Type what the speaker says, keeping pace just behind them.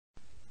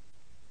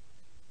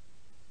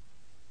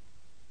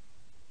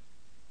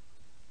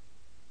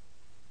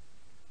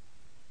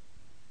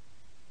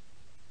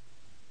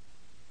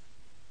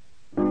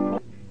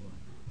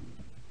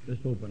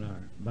just open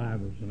our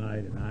Bibles tonight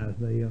in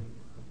Isaiah.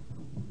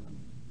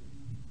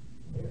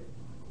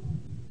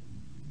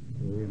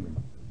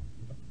 Amen.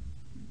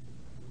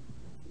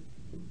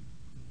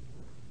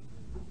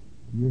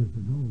 Years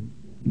ago,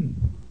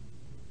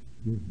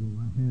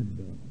 I had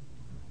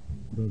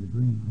Brother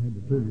Green. I had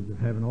the privilege of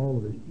having all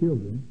of his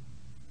children,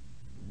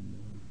 and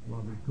a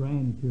lot of his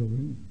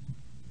grandchildren,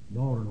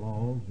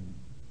 daughter-in-laws, and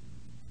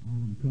all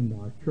of them come to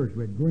our church.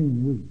 We had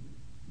Green Week,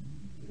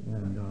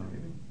 and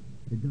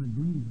they got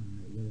green on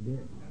it the other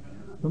day.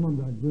 Some of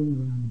them got green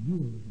around the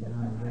jewels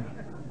down there.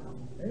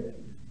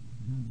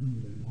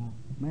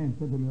 Man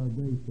said to me the other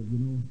day, he said,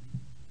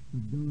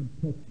 God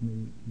touched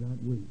me that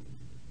week.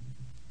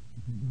 He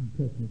said, God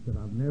touched me. He said,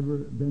 I've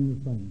never been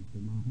the same. He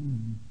said, my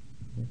home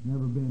has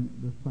never been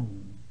the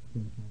same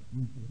since that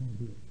week that I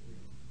did.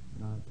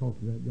 And I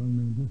talked to that young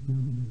man just the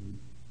other day.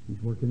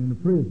 He's working in a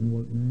prison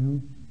work now.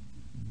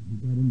 He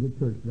got into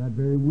church that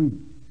very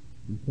week.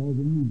 He saw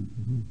the need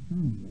for his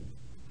family.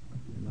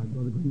 And like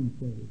Brother Green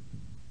said, it's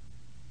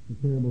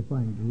a terrible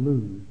thing to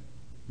lose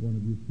one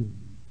of your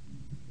children.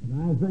 In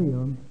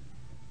Isaiah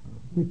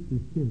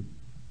 66,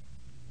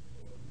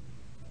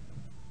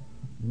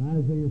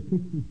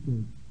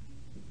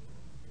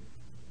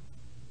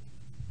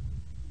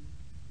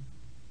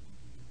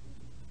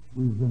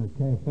 we was in a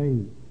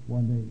cafe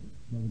one day.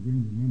 Brother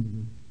Green remembered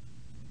this.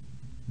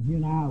 And he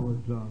and I was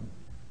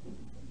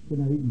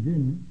sitting there eating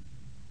dinner.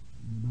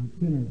 And about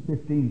 10 or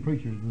 15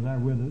 preachers were there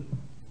with us.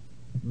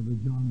 Brother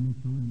John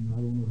Mitchell, and I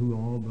don't know who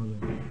all, the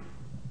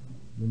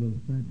little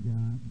fat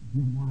guy,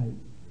 Jim White.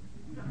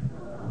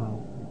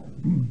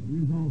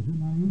 We was all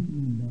sitting there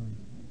eating, and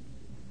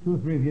 2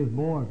 or 3 of his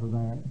boys were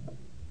there.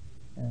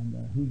 And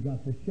he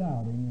got to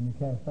shouting in the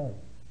cafe,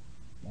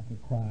 got to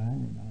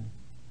crying, and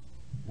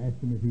I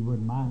asked him if he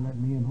wouldn't mind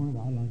letting me in on it.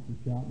 I like to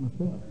shout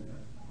myself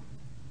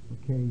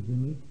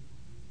occasionally.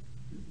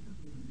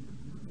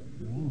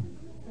 Yeah.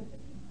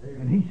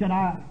 And he said,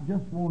 I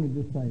just wanted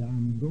to say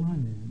I'm glad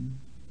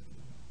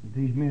that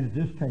these men at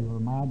this table are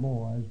my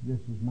boys. This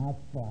is my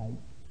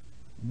stripe,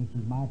 and this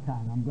is my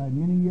kind. I'm glad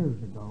many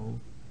years ago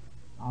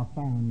I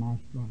found my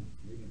stripe.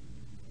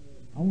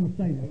 I want to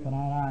say this, but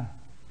I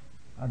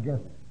guess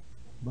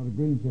Brother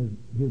Green says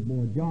his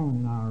boy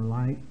John and I are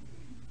alike.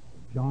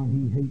 John,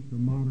 he hates the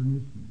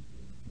modernists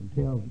and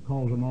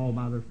calls them all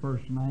by their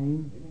first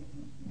name,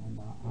 and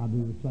I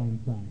do the same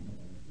thing.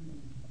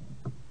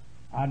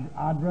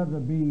 I'd rather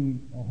be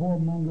a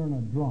whoremonger and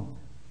a drunk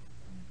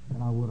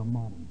than I would a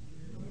modernist.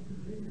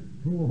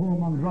 A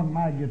whoremonger drunk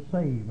might get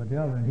saved, but the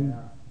other,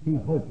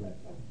 he's hopeless.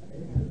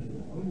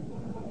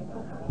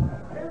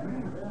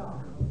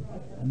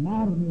 A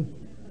modernist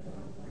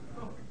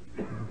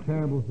is a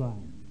terrible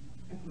thing.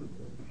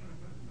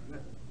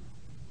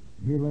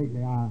 Here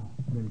lately I've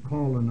been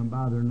calling them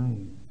by their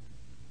name.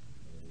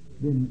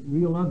 Been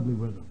real ugly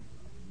with them.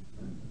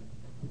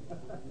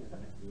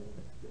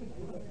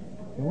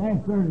 The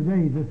last 30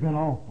 days it's been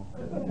awful.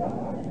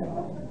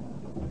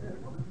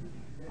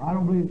 I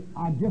don't believe,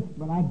 I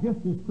just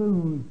as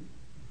soon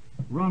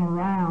run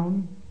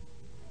around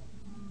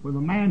with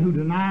a man who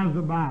denies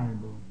the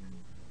Bible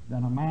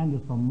than a man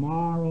that's a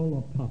moral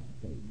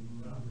apostate.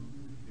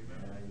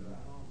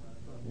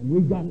 And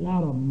we've got a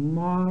lot of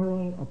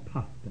moral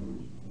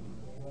apostates.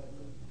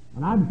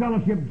 And I'd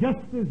fellowship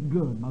just as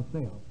good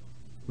myself,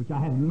 which I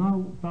have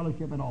no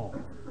fellowship at all,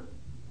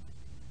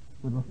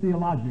 with a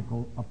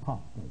theological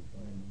apostate.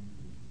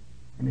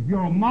 And if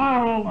you're a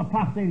moral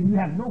apostate and you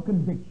have no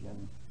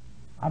conviction,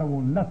 I don't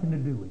want nothing to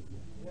do with you.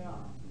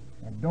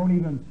 And don't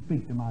even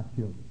speak to my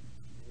children.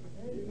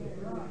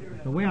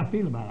 That's the way I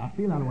feel about it. I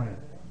feel that way.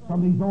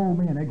 Some of these old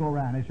men, they go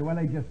around, they say, well,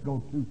 they just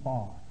go too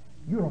far.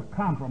 You're a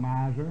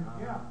compromiser.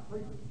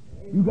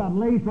 You got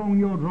lace on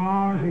your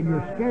drawers and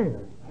you're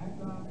scared.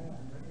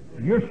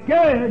 You're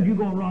scared you're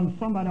going to run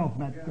somebody off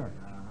that church.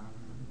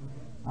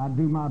 I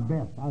do my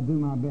best.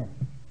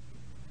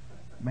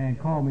 Man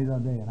called me the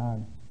other day,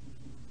 and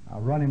I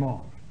run him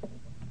off.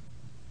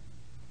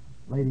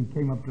 Lady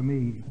came up to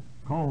me,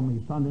 called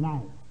me Sunday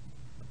night.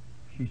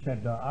 She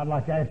said, I'd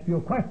like to ask you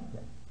a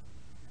question.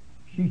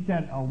 She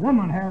said, a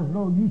woman had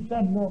no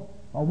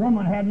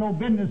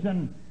business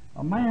in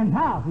a man's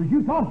house. Was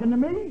you talking to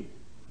me?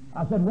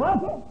 I said,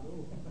 what?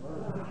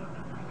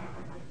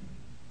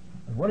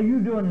 What are you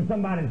doing in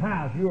somebody's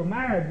house? You're a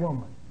married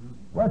woman.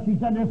 Well, she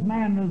said, this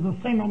man is a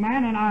single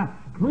man, and I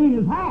clean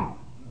his house.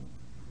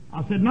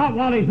 I said, not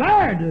while he's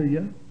there, do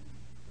you?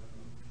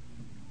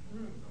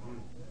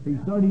 He's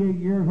 38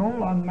 years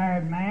old,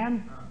 unmarried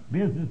man,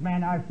 businessman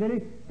in our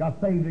city, got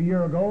saved a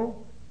year ago.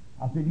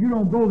 I said, you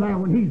don't go there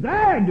when he's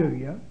there, do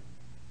you?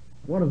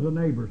 What does the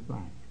neighbors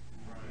think?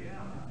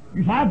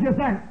 You said,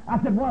 I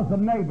said, what's the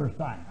neighbors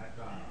think?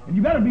 And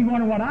you better be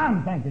wondering what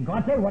I'm thinking,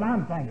 because I tell you what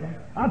I'm thinking.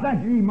 I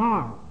think you're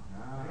immoral.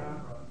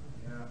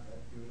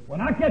 When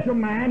I catch a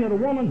man at a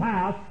woman's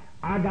house,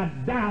 I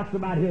got doubts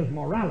about his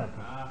morality.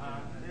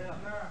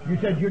 You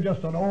said you're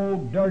just an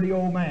old, dirty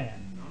old man.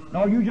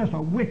 No, you're just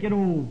a wicked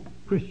old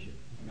Christian.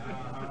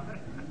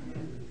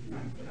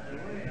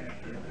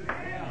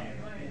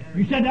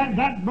 You said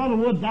that Brother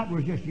Woods, that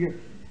was just your...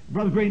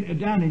 Brother Green,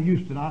 down in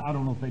Houston, I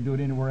don't know if they do it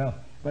anywhere else,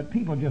 but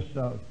people just,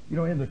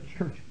 in the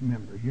church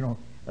members,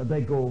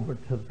 they go over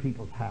to the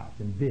people's house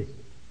and visit.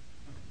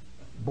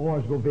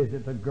 Boys go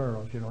visit the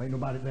girls, ain't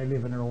nobody, they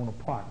live in their own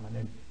apartment,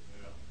 and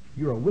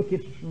you're a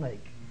wicked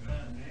snake.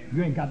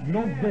 You ain't got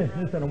no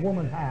business in a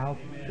woman's house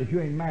if you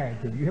ain't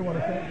married to her. You hear what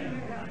I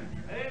said?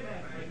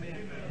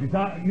 You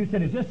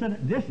said,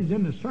 this is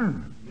in the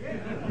sermon.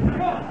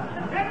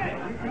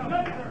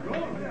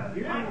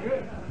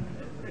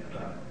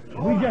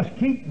 We just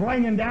keep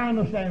bringing down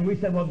the standard. We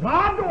said, well,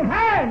 God don't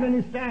have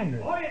any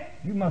standards.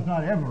 You must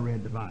not ever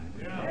read the Bible.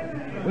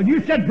 But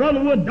you said,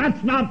 Brother Wood,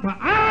 that's not for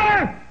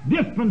our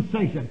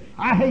dispensation.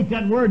 I hate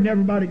that word and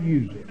everybody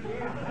uses it.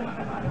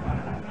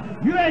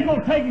 You ain't going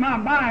to take my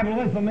Bible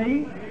away from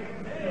me.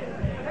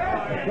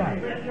 That's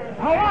right.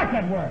 I like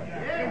that word.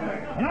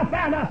 And I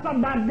found out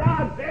something about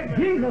God.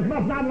 Jesus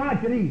must not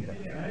like it either.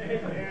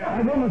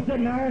 A woman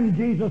sitting there and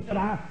Jesus said,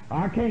 I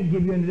can't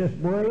give you any of this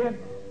bread.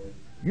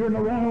 You're in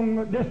the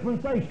wrong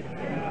dispensation.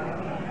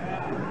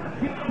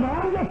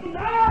 I'm just a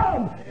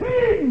dog.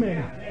 Feed me.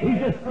 He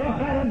just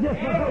stepped out of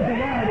dispensation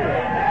right here.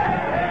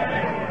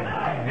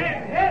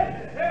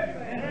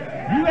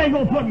 You ain't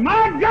going to put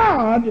my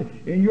God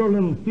in your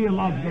little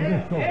theological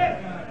discourse.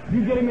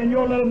 You get him in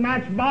your little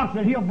matchbox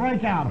and he'll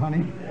break out,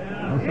 honey.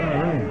 That's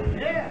all right.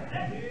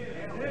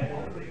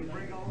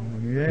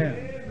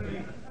 Yeah.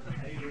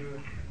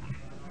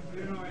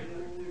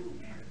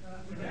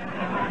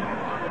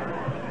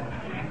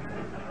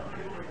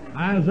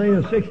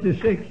 Isaiah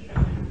 66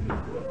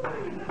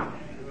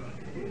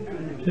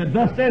 said,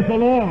 thus saith the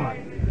Lord,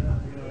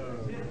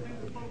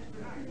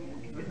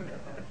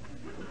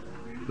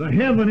 the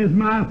heaven is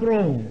my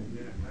throne,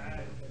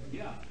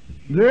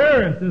 the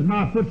earth is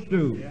my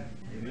footstool.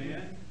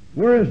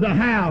 Where is the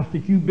house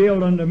that you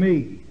build unto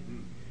me?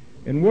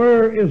 And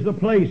where is the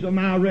place of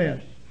my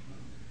rest?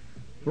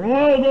 For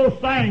all those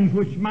things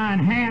which mine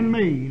hand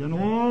made, and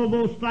all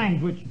those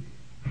things which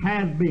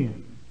have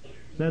been,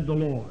 said the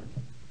Lord.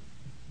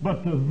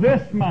 But to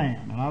this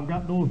man, and I've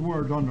got those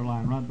words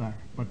underlined right there,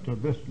 but to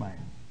this man.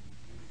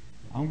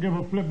 I don't give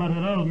a flip about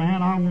that other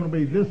man, I want to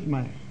be this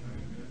man.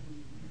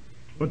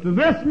 But to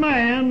this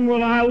man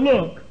will I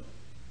look,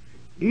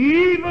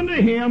 even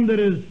to him that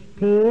is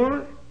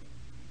poor,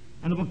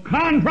 and of a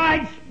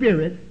contrite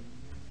spirit,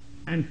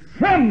 and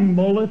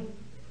trembleth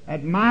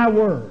at my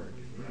word.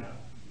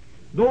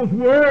 Those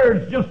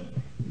words just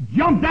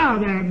jumped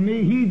out at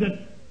me, he that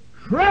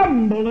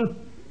trembleth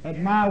at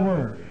my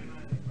word.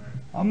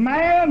 A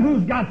man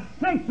who's got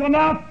sense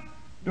enough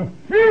to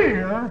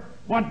fear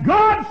what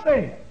God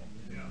said.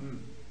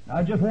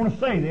 I just want to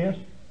say this.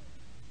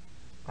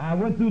 I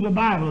went through the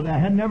Bible. I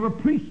had never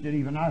preached it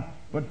even.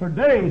 But for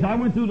days I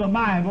went through the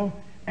Bible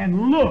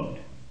and looked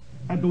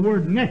at the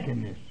word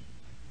nakedness.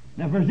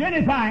 Now if there's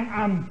anything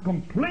I'm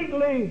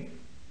completely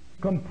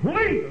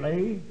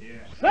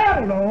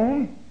settled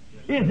on,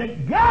 is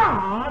that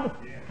God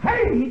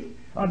hates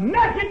a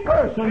naked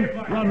person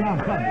running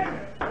around Sunday.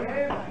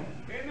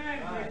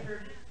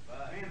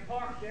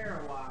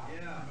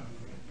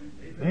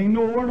 There ain't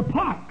nowhere to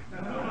park.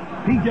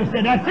 He just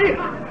said, that's it.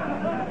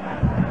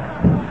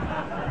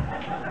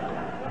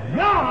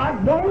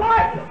 God don't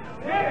like it.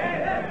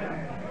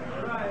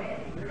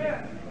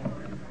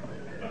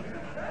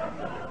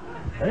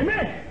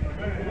 Amen.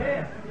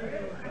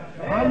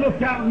 I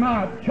looked out in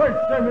my church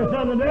service the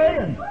other day,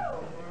 and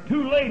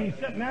two ladies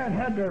sitting there and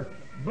had their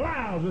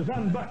blouses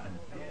unbuttoned.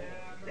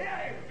 Go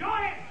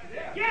ahead.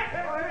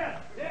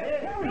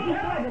 What would you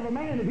think of a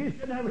man if he's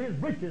sitting there with his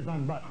breeches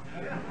unbuttoned?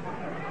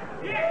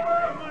 You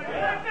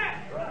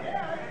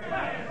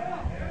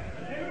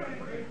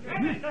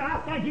say,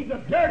 I think he's a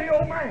dirty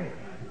old man.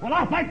 Well,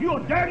 I think you're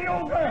a dirty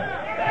old girl.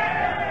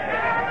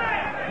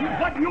 You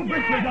button your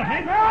breeches up,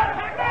 ain't you?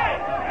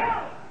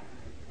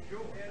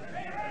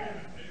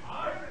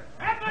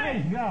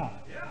 Praise God.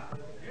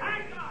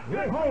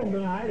 We're home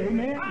tonight,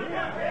 amen?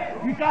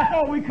 You say, I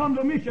thought we come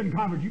to a mission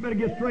conference. You better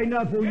get straightened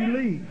out before you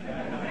leave.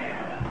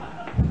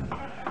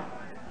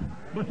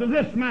 But to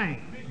this man,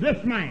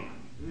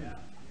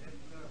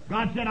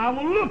 God said, I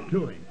will look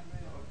to him.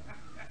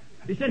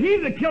 He said, he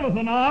that killeth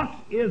an ox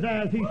is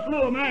as he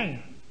slew a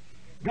man.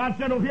 God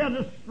said, over here,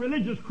 this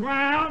religious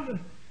crowd,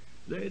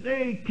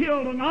 they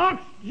killed an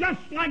ox just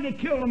like they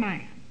killed a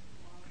man.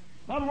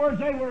 In other words,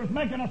 they were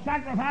making a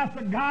sacrifice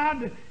to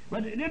God,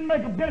 but it didn't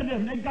make a bit of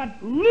difference. They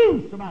got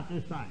loose about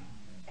this thing.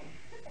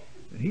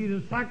 He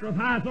that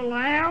sacrificed a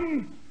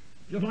lamb,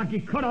 just like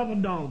he cut off a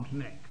dog's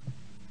neck.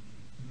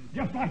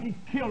 Just like he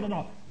killed an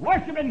ox.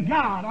 Worshiping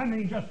God, I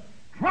mean just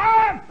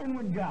triumphing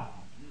with God.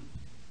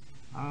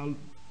 I'll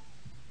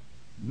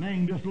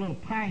name just a little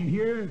pint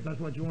here, if that's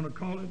what you want to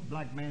call it.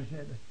 Black man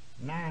said,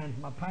 9's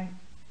my pint.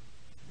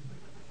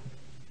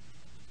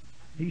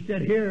 He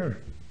said here,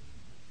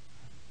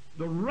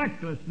 the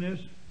recklessness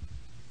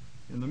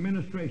in the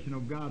ministration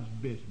of God's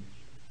business.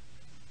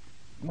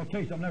 I'm going to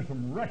tell you something, there's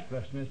some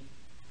recklessness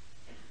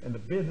in the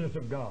business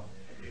of God.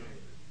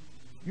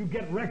 You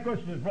get reckless,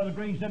 as Brother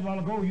Green said a while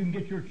ago, you can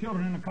get your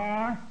children in the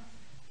car,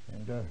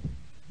 and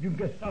you can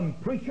get some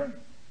preacher,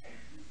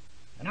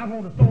 And I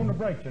wanted to throw on the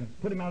brakes and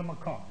put him out of my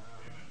car.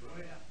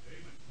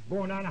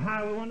 Going down the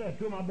highway one day,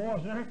 two of my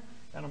boys there,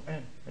 and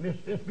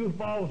this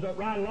goofball was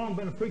riding along,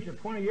 been a preacher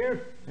 20 years,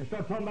 and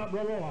started talking about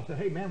Brother Roll. I said,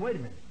 hey, man, wait a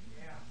minute.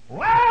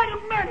 Wait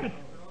a minute!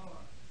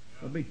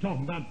 I'll be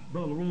talking about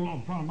Brother Roll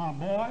in front of my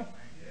boy.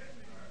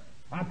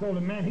 I told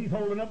him, man, he's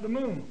holding up the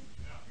moon.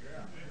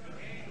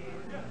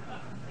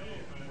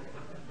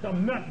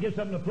 Some nut gets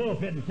up in the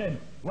pulpit and said,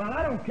 well,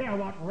 I don't care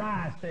what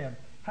Rice said.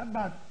 How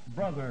about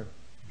Brother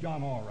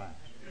John R. Rice?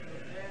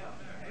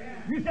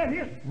 You said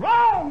he's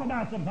wrong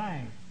about some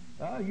things.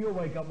 You'll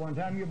wake up one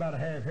time, you're about a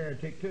half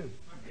heretic too.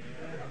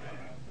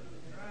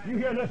 You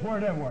hear this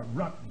word everywhere,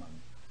 Ruckman.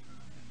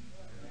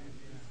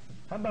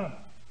 How about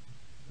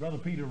Brother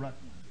Peter Ruckman?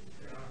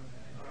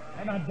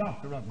 How about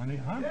Dr. Ruckman?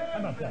 Huh? How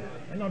about that?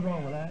 Ain't nothing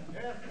wrong with that.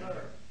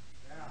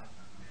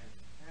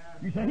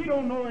 You say he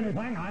don't know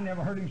anything. I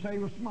never heard him say he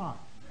was smart.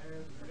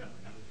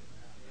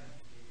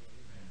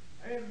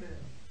 Amen.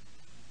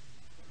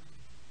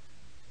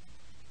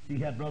 He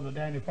had Brother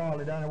Danny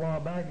Farley down a while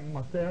back and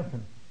myself,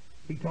 and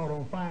he taught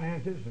on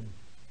finances,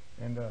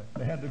 and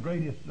they had the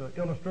greatest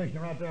illustration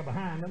right there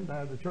behind them.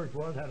 There the church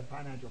was, had a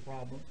financial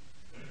problem.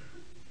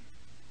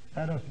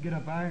 Had us get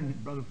up there,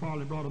 and Brother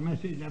Farley brought a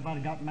message, and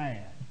everybody got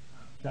mad.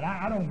 Said,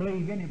 I don't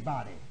believe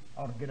anybody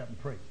ought to get up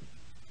and preach.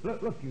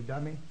 Look, you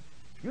dummy.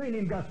 You ain't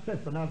even got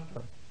sense enough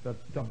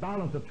to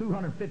balance a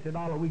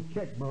 $250 a week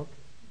checkbook,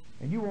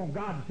 and you want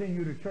God to send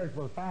you to church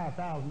with a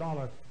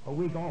 $5,000 a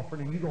week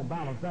offering, and you're going to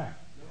balance that.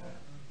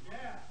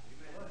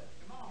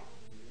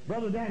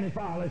 Brother Danny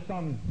Farley,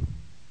 some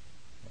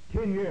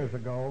 10 years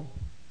ago,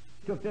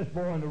 took this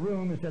boy in the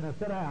room and said, now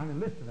sit down and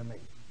listen to me.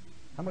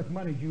 How much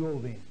money do you owe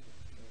them?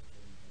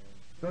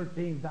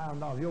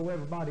 $13,000. You owe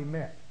everybody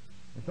met.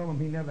 And some of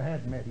them he never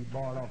had met. He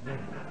borrowed off them.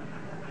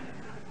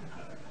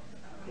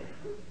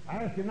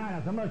 I asked him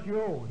now, how much you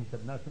owe? He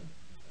said, nothing.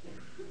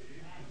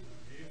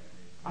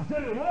 I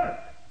said, it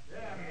works.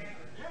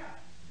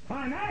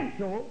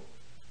 Financial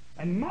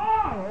and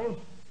morals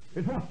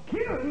is what's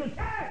killing the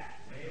church.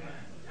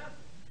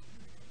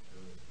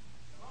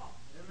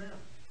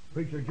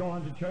 Preacher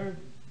joins the church,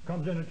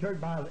 comes in the church,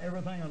 buys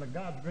everything under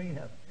God's green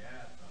heaven.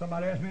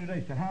 Somebody asked me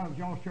today, said, how is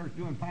y'all's church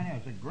doing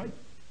finance? I said, great.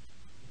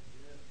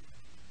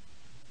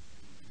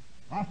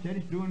 I said,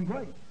 it's doing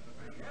great.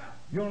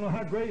 You don't know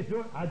how great it's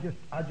doing? I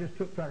just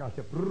took track. I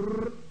said,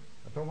 brrr.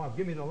 I told my wife,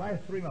 give me the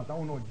last 3 months. I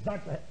want to know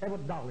exactly every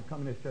dollar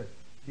come in this church.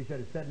 She said,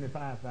 it's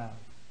 $75,000 for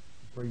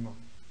 3 months.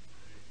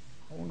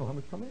 I want to know how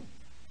much come in.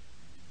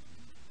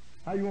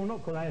 How you want to know?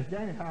 Because I asked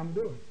Danny how I'm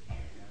doing.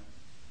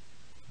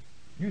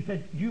 You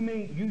said, you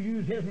mean you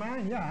use his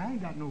mind? Yeah, I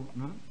ain't got no.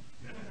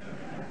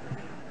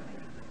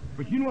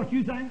 But you know what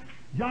you think?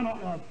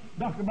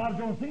 Dr. Bob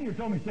Jones Sr.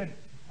 told me,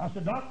 I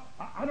said, Doc,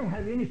 I don't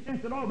have any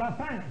sense at all about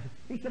finances.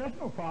 He said, that's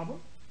no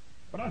problem.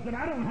 But I said,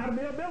 I don't know how to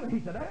build a building.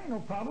 He said, that ain't no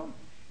problem.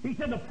 He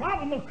said, the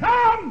problem will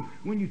come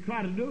when you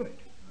try to do it.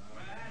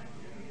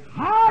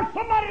 Hire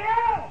somebody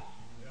else.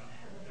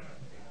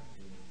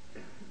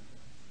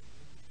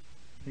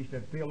 He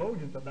said,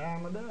 theologians are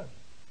dime a dozen.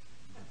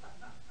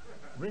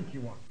 Rent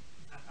you one.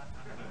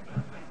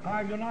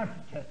 Hire an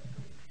architect.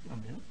 A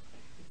minute.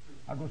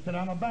 I go sit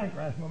down at my banker,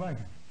 ask my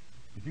banker,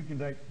 if you can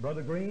take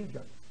Brother Green's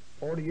got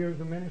 40 years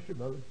of ministry,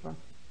 Brother Son,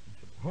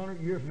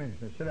 100 years of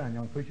ministry. Sit down,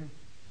 young preacher.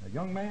 Now,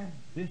 young man,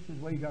 this is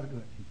the way you got to do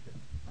it. He said,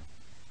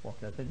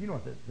 walked out. I said, you know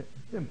what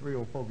them 3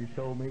 old folks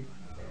told me.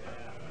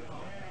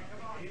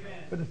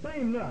 But the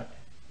same nut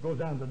goes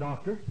down to the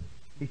doctor.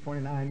 He's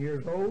 29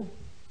 years old.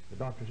 The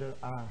doctor said,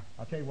 I'll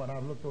tell you what,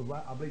 I've looked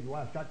over, I believe your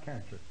wife's got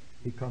cancer.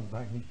 He comes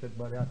back and he said,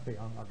 buddy, I tell you,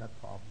 I got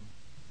problems.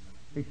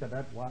 He said,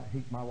 that's why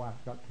my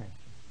wife's got cancer.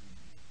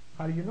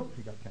 How do you know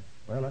she got cancer?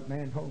 Well, that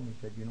man told me, he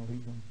said, you know,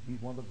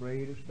 he's one of the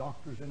greatest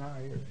doctors in our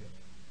area.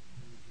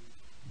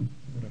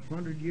 But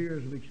 100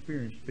 years of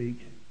experience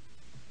speaks.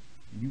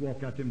 And you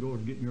walk out them doors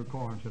and get in your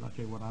car and said, I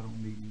tell you what, I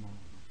don't need more.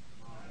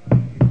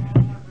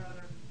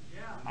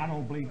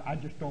 I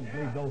just don't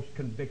believe those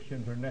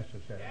convictions are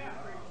necessary.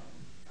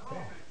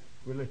 Okay.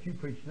 We'll let you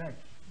preach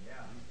next.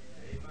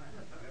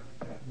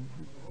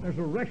 There's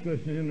a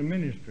recklessness in the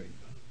ministry.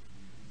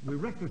 We're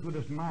reckless with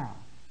this mouth.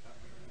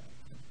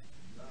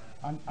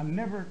 I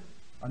never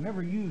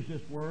used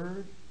this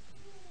word.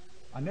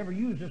 I never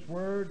used this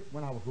word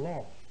when I was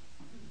lost.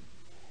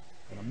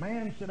 When a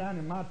man sat down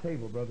at my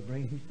table, Brother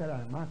Green, he sat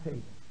down at my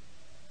table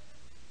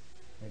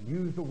and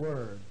used a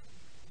word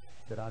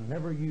that I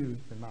never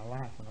used in my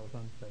life when I was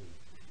unsaved.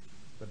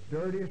 The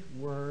dirtiest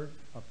word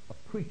a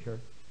preacher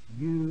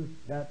used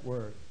that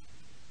word.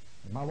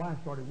 And my wife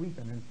started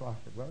weeping, and so I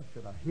said, well,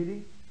 should I hit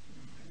him?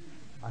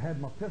 I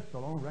had my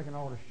pistol on, reckon I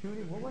ought to shoot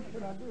him. Well, what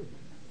should I do?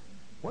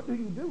 What do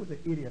you do with an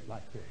idiot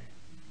like this?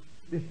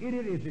 This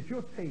idiot is at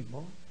your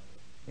table,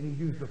 and he's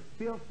used the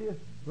filthiest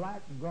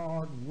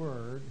blackguard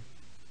word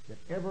that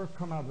ever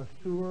come out of the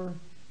sewer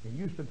in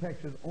Houston,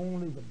 Texas.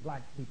 Only the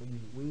black people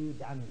use it way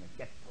down in the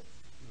ghetto.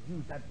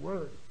 Use that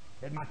word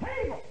at my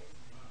table.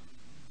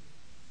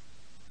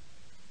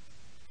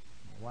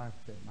 My wife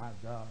said, my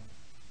God,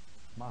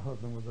 my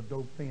husband was a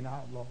dope fiend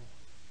outlaw,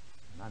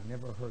 and I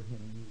never heard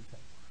him use that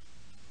word.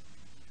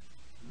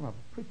 Well,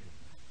 the preacher.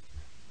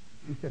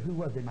 He said, who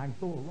was him? I can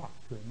throw a rock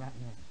to him right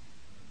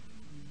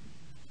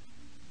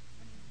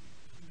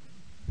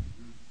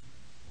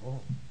now.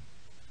 Oh.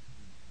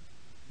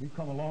 You've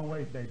come a long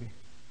way, baby.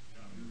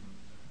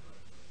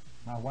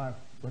 My wife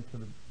went to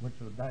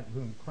the back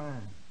room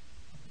crying.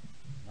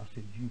 I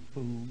said, you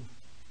fool.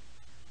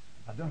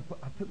 I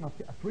took my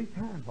 3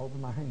 times over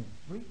my hand.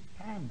 3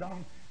 times,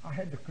 Don. I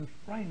had to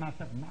constrain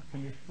myself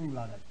knocking this fool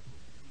out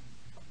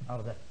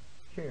of that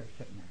chair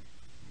sitting there.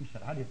 He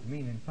said, I didn't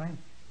mean anything.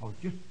 I was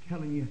just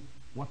telling you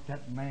what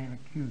that man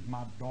accused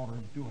my daughter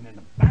of doing in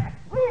the back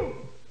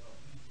room.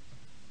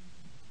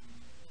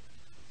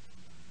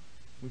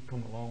 We've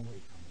come a long way from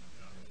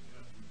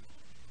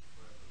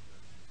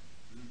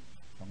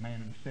it. A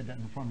man had said that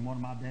in front of one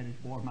of my daddy's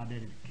boys. My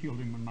daddy killed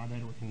him when my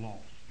daddy was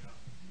lost.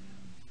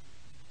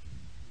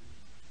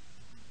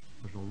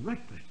 There's a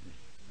recklessness.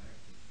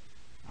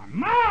 Our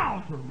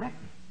mouths are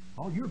reckless.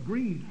 Oh, you're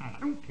grieved. I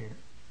don't care.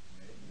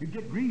 You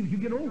get grieved, you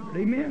get over it.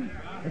 Amen?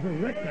 There's a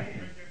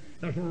recklessness.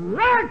 There's a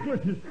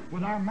recklessness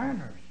with our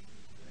manners.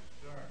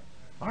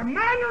 Our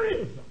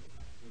mannerism.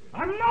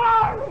 Our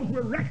morals,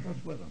 we're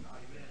reckless with them.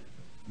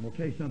 I'm going to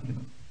tell you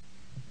something.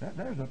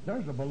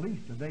 There's a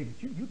belief today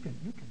that you can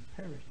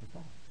perish the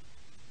thought.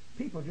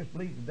 People just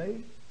believe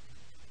today,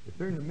 if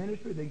they're in the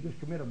ministry, they just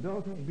commit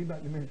adultery and be back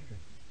in the ministry.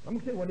 I'm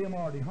going to tell you what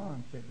M.R.D.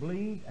 Hahn said,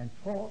 believed and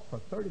taught for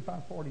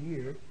 35, 40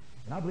 years,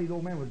 and I believe the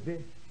old man was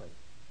dead straight.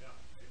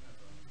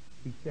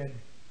 He said,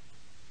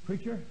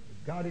 preacher,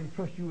 if God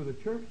entrusts you with a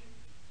church,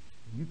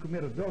 and you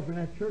commit adultery in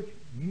that church,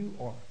 you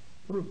are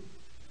through.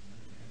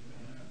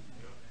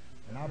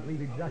 And I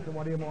believe exactly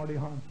what M.R.D.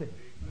 Hahn said.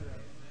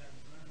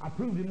 I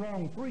proved him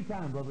wrong 3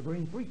 times, Brother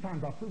Green. 3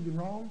 times I proved him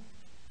wrong.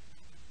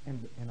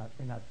 And I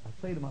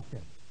say to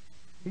myself,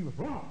 he was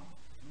wrong.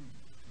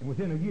 And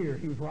within a year,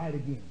 he was right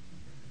again.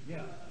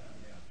 Yeah.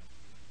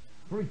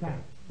 3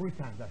 times. 3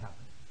 times that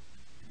happened.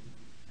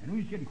 And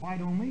who's getting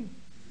quiet on me?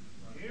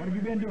 What have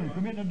you been doing?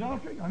 Committing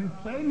adultery? I mean,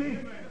 say me.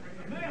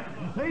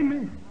 Say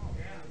me.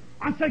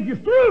 I said, you're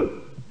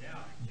through.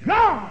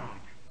 God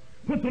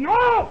puts an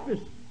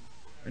office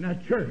in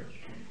that church.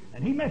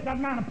 And he makes that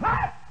man a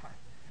pastor.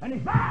 And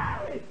he's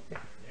violated.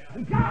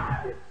 And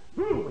God is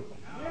through with him.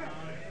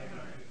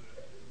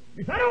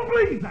 He said, I don't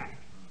believe that.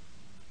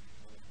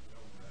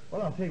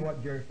 Well, I'll tell you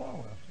what Jerry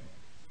Falwell said.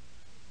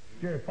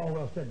 Jerry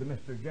Falwell said to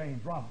Mr.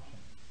 James Robinson,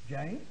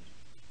 James,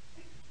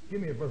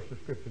 give me a verse of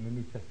Scripture in the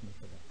New Testament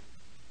for that.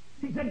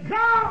 He said,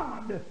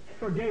 God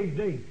forgave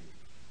David.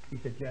 He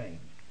said,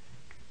 James,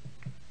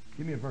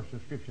 give me a verse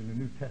of Scripture in the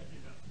New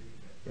Testament.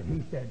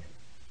 And he said,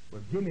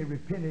 well, Jimmy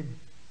repented,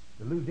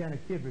 the Louisiana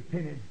kid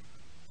repented.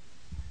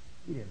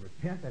 He didn't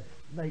repent, that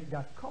snake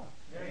got caught.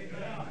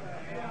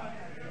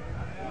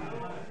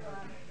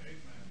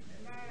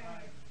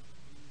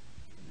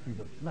 He's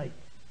a snake.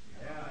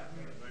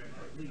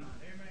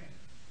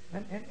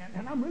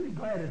 And I'm really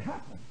glad it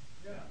happened.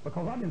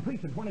 Because I've been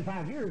preaching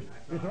 25 years,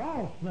 it's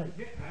all snakes.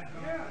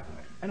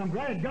 And I'm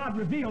glad God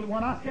revealed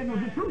what I said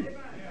was the truth.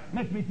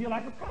 Makes me feel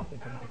like a prophet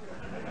tonight.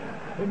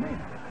 Amen.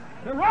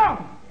 They're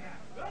wrong.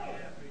 I've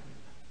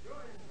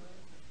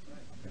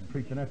been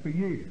preaching that for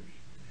years.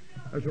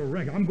 That's a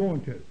record. I'm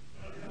going to.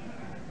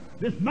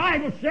 This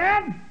Bible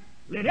said,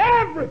 let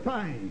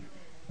everything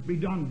be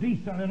done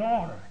decent and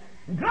order.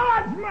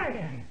 God's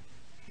man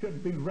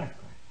should be reckless.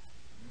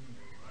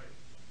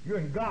 You're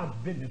in God's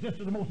business. This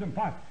is the most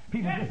important.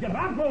 People just get,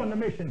 I'm going to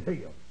mission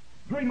field.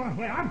 3 months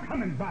later, I'm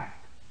coming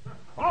back.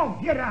 Oh,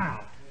 get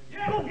out.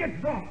 Go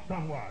get drunk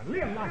somewhere.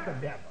 Live like the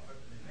devil.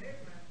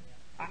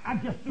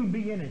 I'd just soon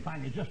be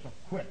anything. It's just a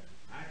quit.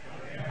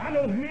 I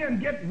know men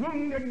get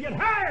wounded and get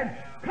hurt.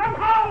 Come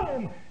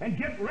home and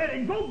get ready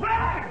and go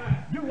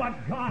back. Do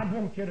what God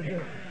wants you to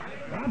do.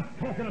 I'm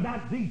talking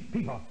about these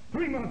people.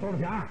 3 months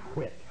older, I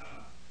quit.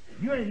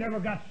 You ain't never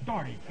got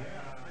started yet.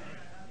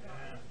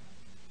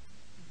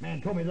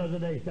 Man told me the other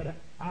day, he said,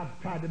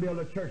 I've tried to build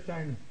a church there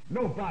and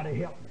nobody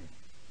helped me.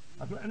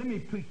 I said, let me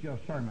preach you a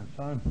sermon,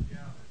 son.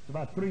 It's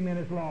about 3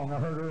 minutes long. I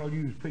heard Earl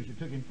Hughes preach. It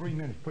took him 3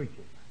 minutes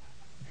preaching.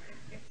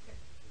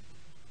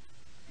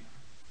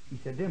 He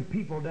said, them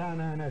people down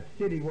there in that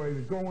city where he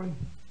was going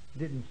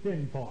didn't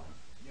send for him.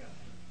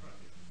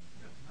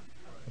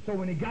 So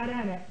when he got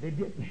in it, they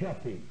didn't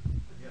help him.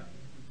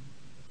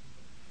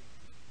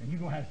 And you're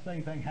going to have the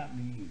same thing happen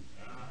to you.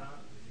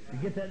 You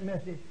get that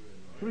message?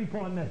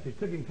 3-point message.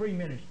 Took him 3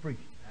 minutes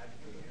preaching.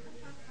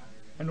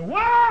 And the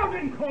world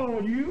didn't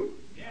call you.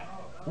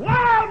 The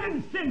world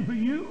didn't send for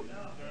you.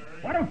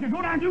 Why don't you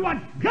go down and do what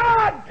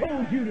God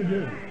told you to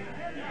do?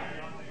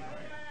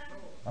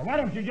 Or why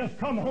don't you just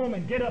come home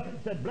and get up and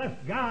say, bless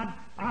God,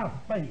 I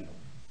failed.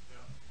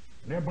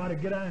 And everybody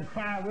get out and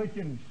cry with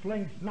you and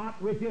sling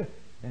snot with you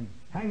and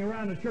hang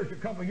around the church a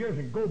couple of years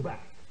and go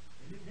back.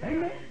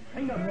 Amen?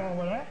 Ain't nothing wrong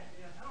with that.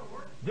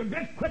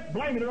 Just quit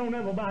blaming it on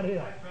everybody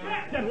else.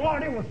 Said,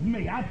 Lord, it was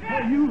me. I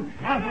tell you,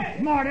 I was a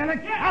smart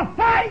aleck. I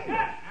failed.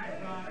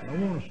 I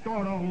want to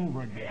start all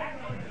over again.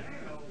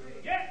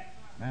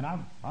 Man,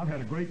 I've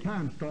had a great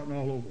time starting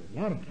all over. A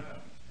lot of times.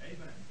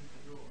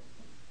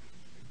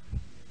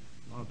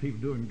 A people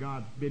doing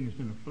God's business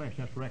in the flesh.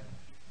 That's reckless.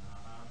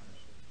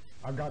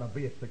 I've got to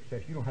be a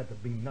success. You don't have to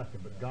be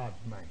nothing but God's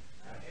man.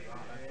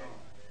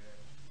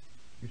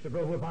 You said,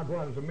 brother, if I go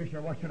out as a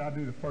missionary, what should I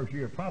do the first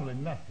year? Probably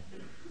nothing.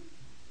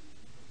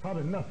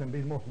 Probably nothing. Be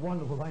the most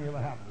wonderful thing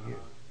ever happened to you.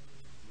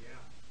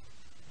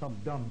 Some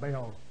dumb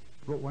bell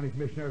wrote one of his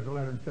missionaries a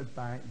letter and said,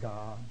 thank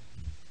God.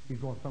 He's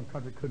going to some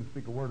country, couldn't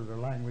speak a word of their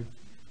language.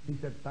 He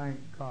said, thank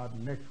God,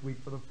 next week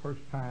for the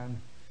first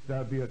time,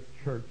 there'll be a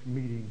church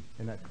meeting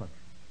in that country.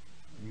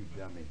 You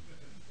dummy.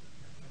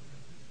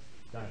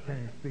 I can't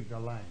even speak their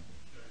language.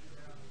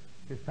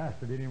 His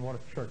pastor didn't even know what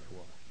a church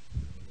was.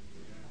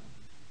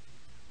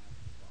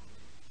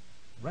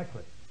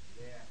 Reckless.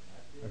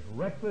 There's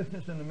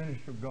recklessness in the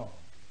ministry of God.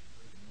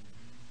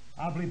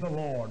 I believe the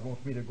Lord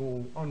wants me to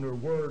go under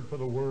word for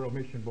the world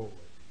mission board.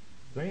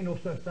 There ain't no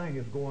such thing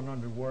as going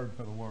under word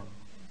for the world.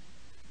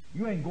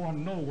 You ain't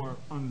going nowhere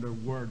under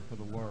word for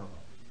the world.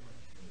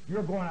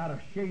 You're going out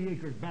of Shady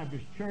Acres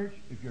Baptist Church,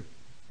 if you're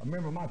a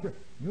member of my church,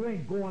 you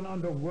ain't going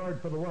under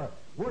word for the world.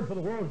 Word for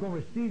the world is going to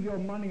receive your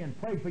money and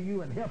pray for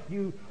you and help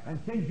you and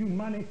send you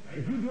money.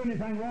 If you do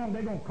anything wrong,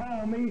 they're going to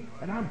call me,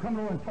 and I'm coming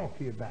over and talk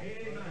to you about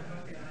it.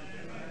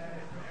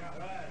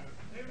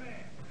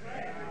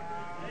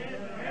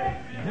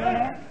 You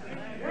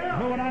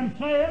know what I'm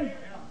saying?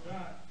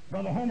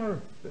 Brother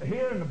Homer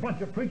here and a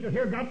bunch of preachers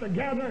here got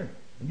together,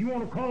 and you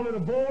want to call it a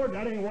board?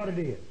 That ain't what it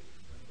is.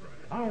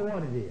 I don't know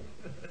what it is.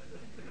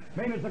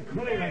 Maybe it's a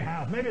clearing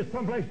house. Maybe it's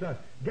someplace to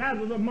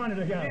gather the money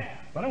together.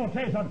 But I want to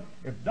tell you something.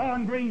 If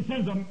Don Green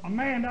sends a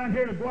man down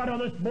here to go out of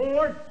this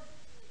board,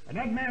 and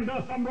that man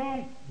does something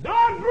wrong,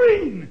 Don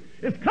Green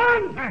is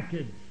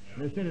contacted.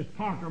 And they said it's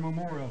Parker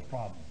Memorial's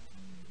problem.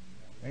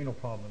 Ain't no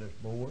problem with this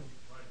board.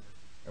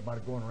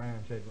 Everybody going around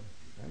and said,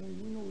 well,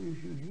 you know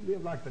you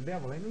live like the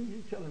devil. Ain't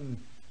you telling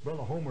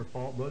Brother Homer's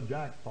fault, Brother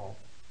Jack's fault.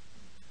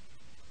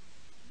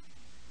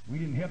 We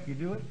didn't help you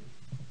do it.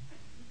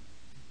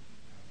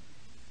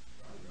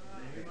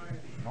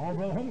 All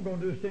Brother Homer's going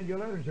to do is send you a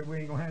letter and say, we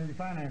ain't going to handle your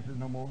finances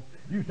no more.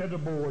 You said the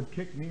board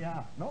kicked me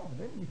out. No,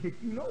 they didn't kick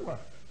you nowhere.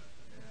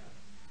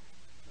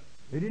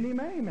 They didn't even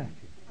aim at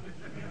you.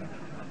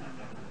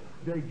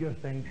 They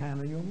just ain't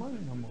handling your money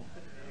no more.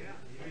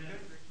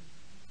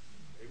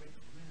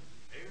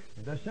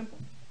 Is that simple?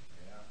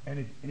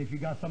 And if you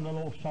got some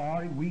little old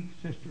sorry, weak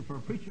sister for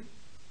a preacher,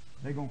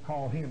 they're going to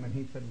call him, and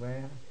he said,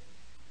 well,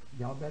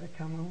 y'all better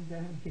come on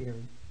down here.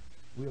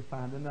 We'll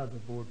find another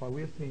board, or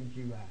we'll send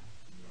you out.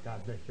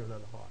 God bless your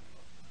little heart.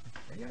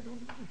 Hey, don't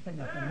say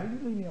nothing. No,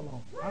 you leave me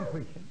alone. I'm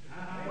preaching.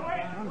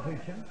 I'm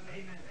preaching.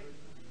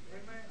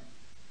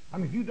 I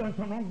mean, if you've done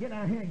something wrong, get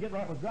down here and get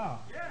right with God.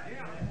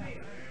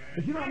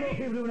 But you don't know what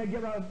people do when they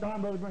get right with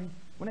God, Brother Green?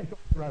 When they get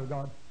right with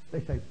God,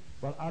 they say,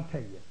 well, I'll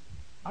tell you.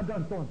 I've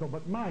done so-and-so,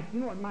 but Mike,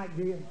 you know what Mike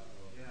did?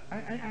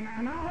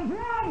 And I was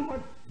wrong,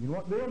 but you know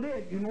what Bill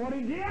did? You know what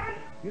he did?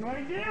 You know what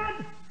he did?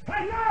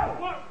 Hey,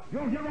 no! You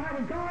don't get right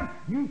with God,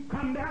 you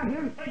come down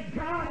here and say,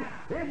 God,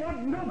 it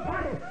wasn't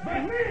nobody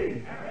but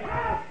me!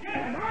 I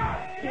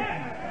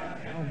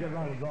don't get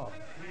right with God.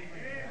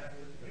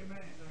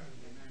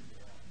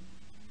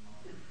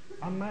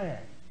 I'm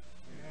mad.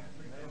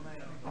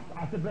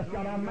 I said, bless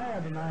God, I'm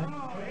mad tonight.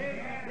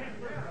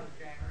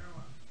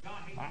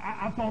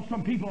 I thought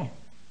some people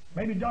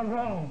maybe done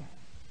wrong.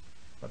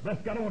 But bless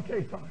God, I want to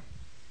tell you something.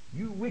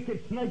 You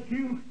wicked snake,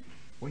 you,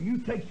 when you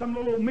take some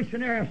little old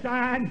missionary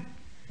aside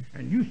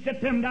and you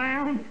sit them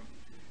down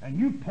and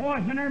you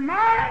poison their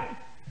mind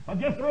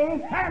against their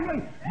own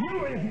family,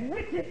 you is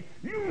wicked.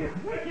 You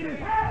is wicked as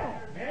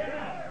hell.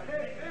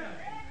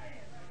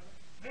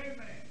 Amen.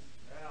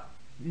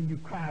 Then you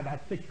cry about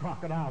 6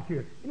 crocodiles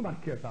here. Anybody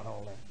care about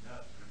all that?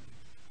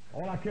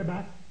 All I care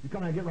about, you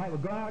come out and get right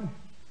with God,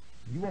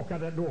 you walk out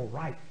that door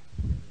right.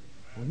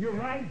 When you're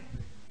right,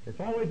 it's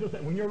always the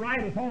same. When you're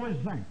right, it's always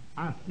the same.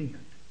 I see it.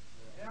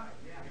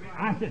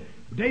 I said,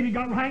 David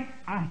got right.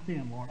 I see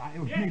him, Lord.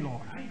 It was me,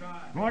 Lord.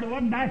 Lord, it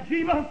wasn't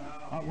Bathsheba.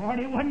 Lord,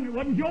 it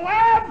wasn't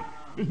Joab.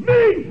 It's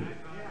me.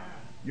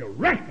 You're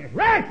reckless.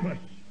 The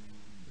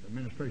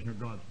administration of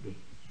God's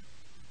business.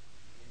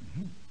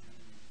 Mm-hmm.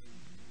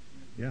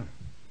 Yeah.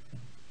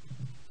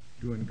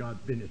 Doing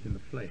God's business in the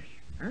flesh.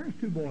 Aaron's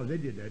 2 boys, they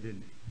did that,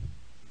 didn't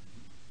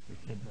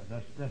they? They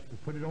said, let's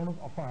put it on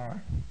a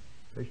fire.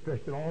 They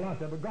stretched it all out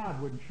there, but God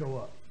wouldn't show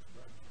up.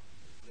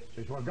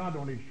 They said, well, God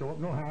don't need to show up.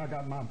 Know how I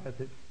got my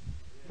message.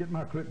 Get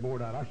my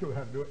clipboard out. I'll show you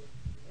how to do it.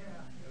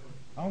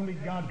 I don't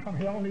need God to come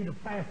here. I don't need to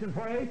fast and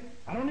pray.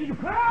 I don't need to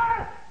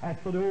cry.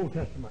 That's for the Old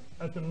Testament.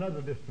 That's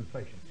another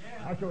dispensation.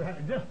 I'll show you how.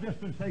 This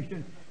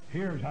dispensation,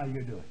 here's how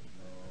you do it.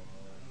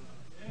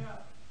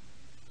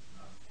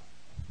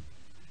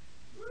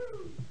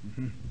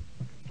 Mm-hmm.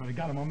 So they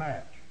got them a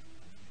match.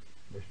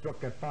 They struck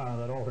that fire,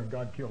 that altar, and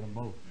God killed them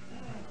both.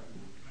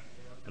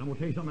 And I'm going to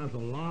tell you something, there's a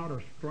lot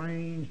of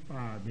strange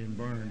fire being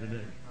burned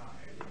today.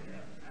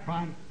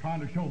 Trying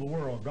to show the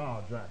world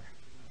God's there.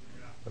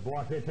 But boy,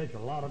 I say it takes a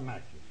lot of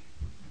matches.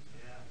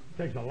 It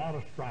takes a lot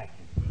of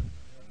striking.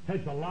 It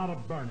takes a lot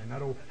of burning,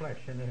 that old flesh,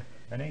 and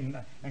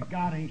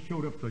God ain't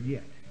showed up till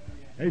yet.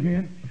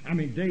 Amen? I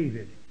mean,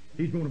 David,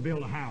 He's going to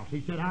build a house.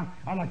 He said,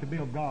 I'd like to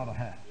build God a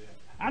house.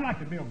 I'd like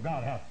to build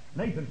God a house.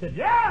 Nathan said,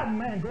 yeah,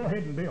 man, go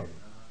ahead and build it.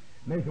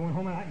 Nathan went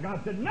home and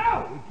God said,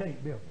 no, we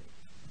can't build it.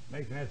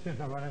 Nathan had sense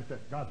right answer.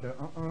 God said,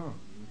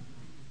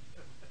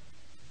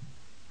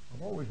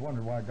 I've always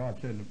wondered why God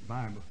said in the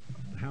Bible,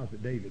 the house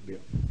that David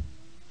built.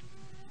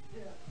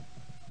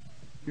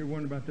 You ever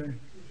wondered about that?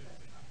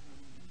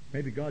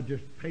 Maybe God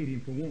just paid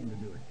him for wanting to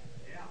do it.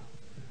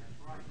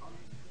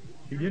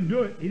 He didn't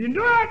do it. He didn't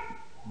do it!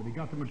 But he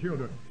got the material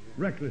to do it.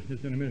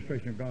 Recklessness in the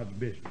administration of God's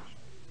business.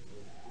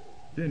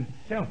 Then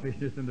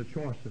selfishness in the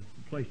choice of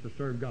the place to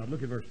serve God.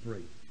 Look at verse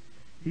 3.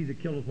 He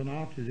that killeth an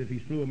ox as if he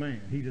slew a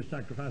man. He that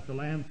sacrificed a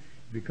lamb,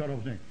 if he cut off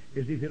his name,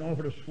 as if he had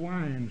offered a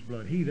swine's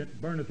blood. He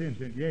that burneth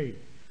incense, yea,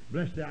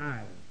 bless the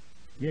idol.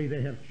 Yea,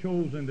 they have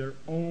chosen their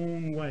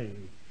own way,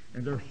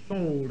 and their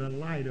soul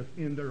delighteth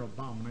in their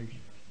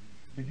abominations.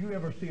 Did you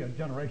ever see a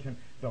generation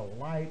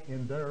delight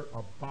in their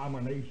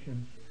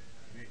abominations?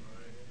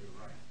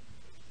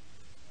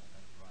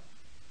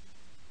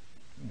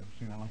 I've never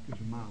seen that like this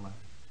in my life.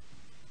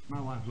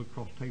 My wife looked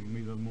across the table at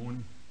me the other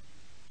morning.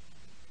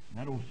 And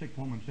that old sick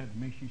woman said to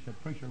me, she said,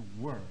 preacher,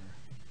 where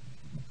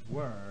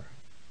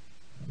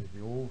is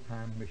the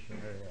old-time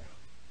missionary at?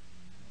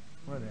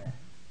 Where they at?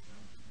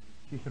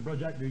 She said, Brother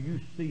Jack, do you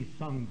see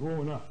some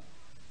growing up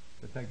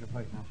to take the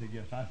place? And I said,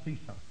 yes, I see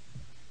some.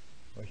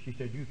 Well, she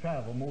said, you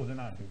travel more than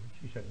I do.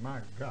 She said,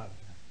 my God,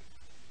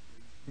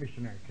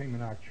 missionary came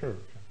in our church.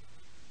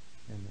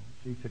 And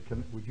she said,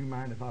 would you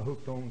mind if I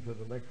hooked on to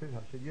the electricity?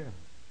 I said, yeah.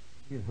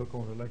 He'd hook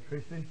on to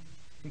electricity.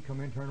 He'd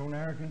come in, turn on the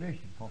air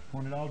conditioning. Cost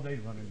 $20 a day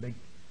to run a big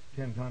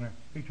 10-tonner.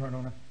 He turned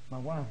on it. My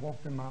wife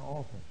walked in my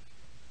office,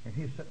 and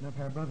he's sitting up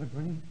there, Brother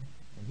Green,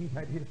 and he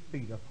had his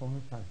feet up on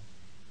the table.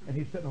 And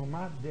he's sitting on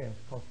my desk,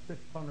 cost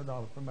 $600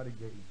 somebody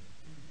gave him.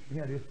 He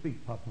had his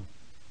feet popping.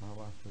 My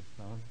wife said,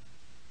 son,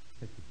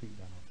 take your feet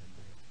down off that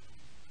bed.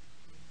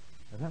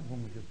 Now that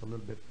woman was just a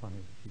little bit funny,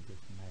 but she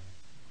just mad.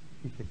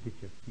 She said, get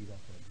your feet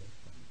off that bed,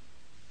 son.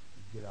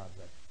 Get out of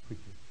that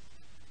preacher's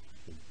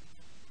seat.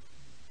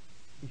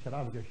 He said,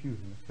 I was just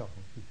using the cell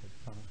phone. She said,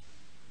 son,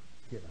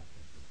 get out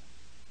that bed.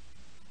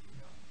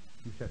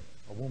 He said,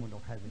 a woman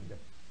don't have any,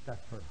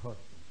 that's her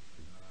husband.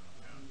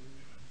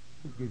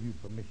 Who give you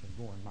permission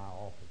to go in my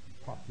office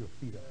and prop your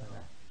feet up in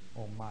that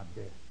on my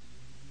desk?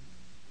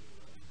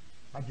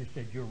 I just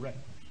said, you're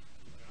reckless.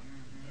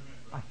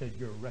 I said,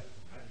 you're reckless.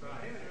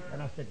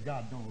 And I said,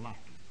 God don't like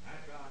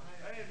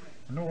it.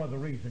 For no other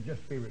reason,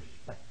 just be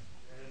respectful.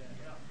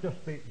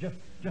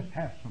 Just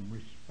have some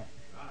respect.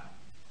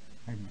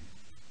 Amen.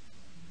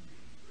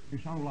 You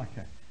sound like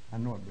that. I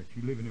know it, but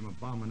you're living in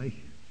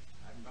abominations.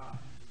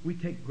 We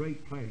take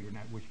great pleasure in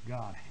that which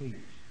God hates.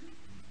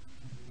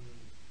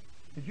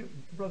 Did you,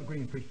 Brother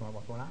Green preached on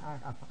what's going on.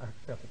 I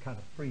felt to kind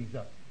of freeze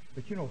up.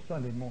 But you know,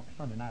 Sunday night,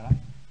 I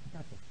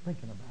got to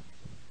thinking about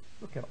it.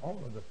 Look at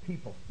all of the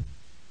people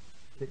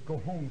that go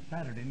home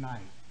Saturday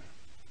night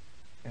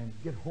and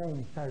get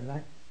home Saturday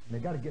night, and they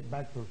got to get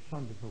back for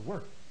Sunday for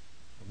work,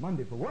 or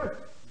Monday for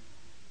work,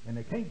 and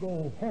they can't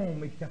go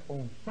home except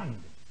on Sunday.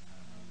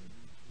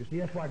 You see,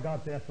 that's why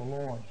God said that's the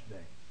Lord's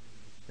day.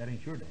 That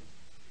ain't your day.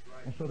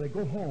 And so they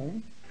go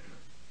home,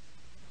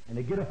 and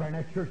they get up there in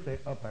that church, they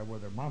up there where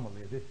their mama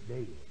lives. It's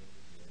dead.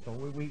 So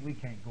we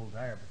can't go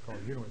there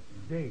because, you know,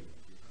 it's dead.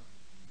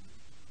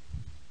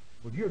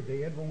 Well, if you're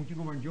dead, why don't you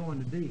go over and join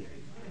the dead?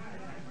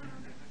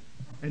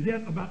 And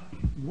then about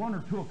 1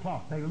 or 2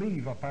 o'clock, they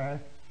leave up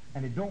there,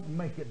 and they don't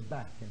make it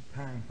back in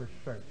time for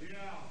service.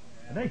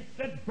 And they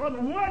said, Brother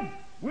Wood,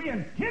 we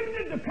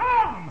intended to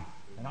come.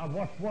 And I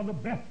watched one of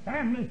the best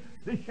families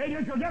this city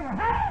has ever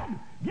had.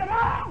 Get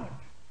out!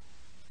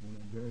 And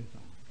they're very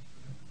sorry.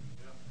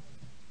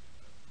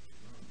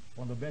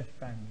 One of the best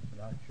families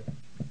at our church.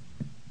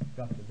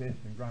 Got to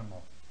visiting Grandma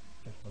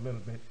just a little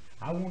bit.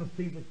 I want to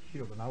see the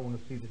children. I want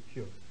to see the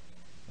children.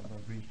 What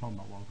Brother Green's talking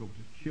about a while ago,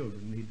 the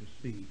children need to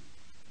see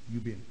you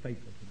being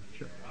faithful to the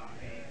church.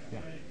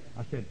 Yeah.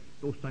 I said,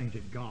 those things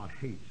that God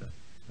hates.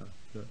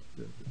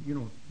 You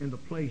know, in the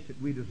place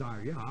that we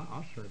desire, yeah,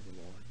 I'll serve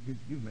the Lord.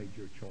 You've made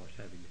your choice,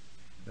 haven't you?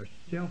 They're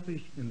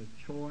selfish in the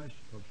choice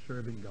of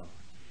serving God.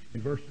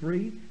 In verse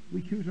 3,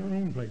 we choose our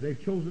own place.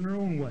 They've chosen their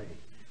own way.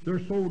 Their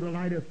soul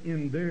delighteth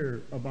in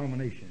their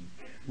abomination.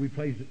 We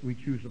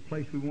choose the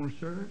place we want to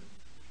serve.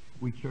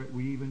 We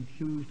even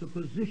choose the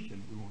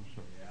position we want to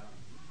serve.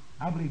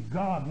 I believe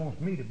God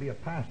wants me to be a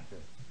pastor.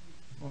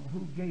 Well,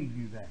 who gave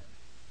you that?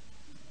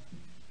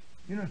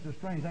 You know, it's the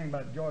strange thing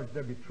about George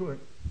W. Truett.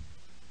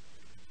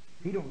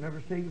 He don't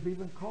never say he was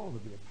even called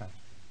to be a pastor.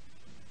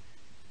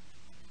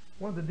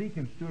 One of the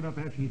deacons stood up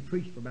after he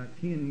preached for about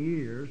 10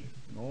 years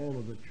in all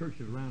of the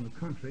churches around the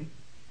country,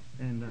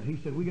 and he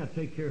said, we got to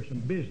take care of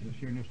some business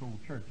here in this old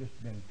church. This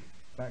has been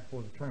back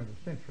for the turn of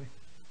the century.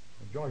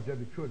 And George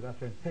W. Truett out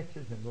there in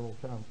Texas in a little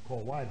town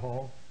called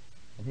Whitehall,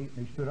 and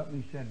he stood up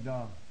and he said,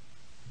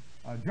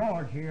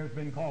 George here has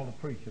been called to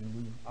preach,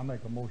 and I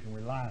make a motion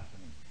we license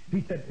him.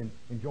 He said,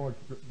 and George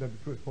W.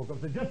 Truett spoke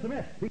up and said, just a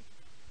minute.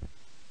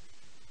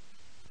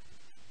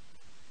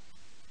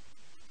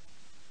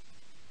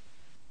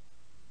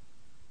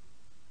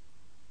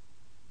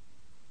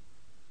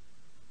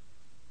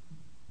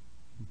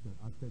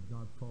 I said,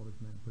 God's called this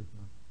man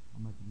preacher.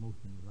 I'll make a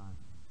motion that I.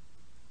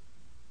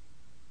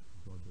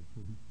 George said,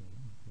 so he said,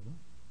 I said,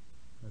 up.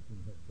 That's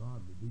when he had God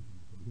rebuke him.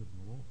 He said, here's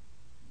my Lord.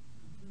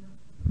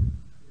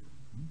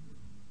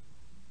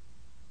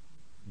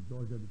 And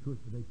George had the truth,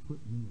 but they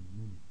put me in the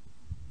ministry.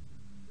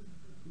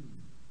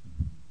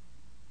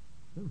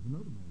 There was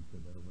another man who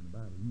said that over in the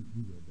Bible. You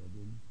read that,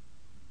 didn't you?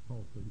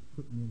 Paul said, he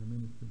put me in the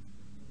ministry.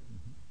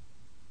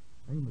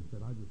 Amos said,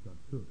 I just got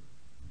took.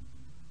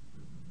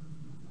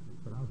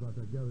 But I was out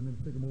there gathering them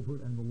sycamore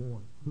fruit, and the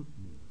Lord took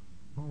me.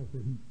 Paul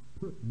said, he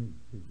put me.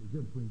 See, the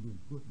difference between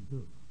being put and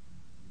took.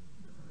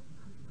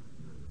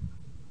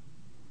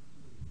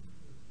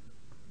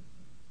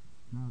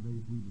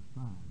 Nowadays, we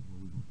decide where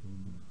we're going to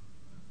stand up.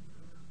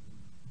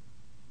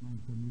 Man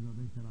said to me the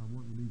other day, said, I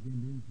work with these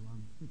Indians, so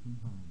I'm sick and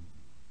tired.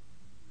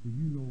 Do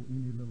you know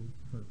any little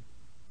church?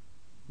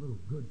 Little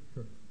good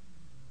church?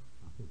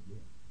 I said,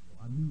 yes.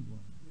 Well, I knew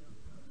one.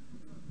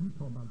 You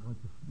talk about a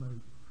bunch of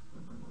snakes.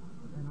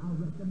 And I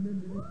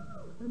recommended it.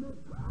 And it,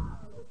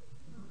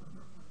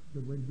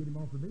 good way to get him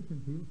off the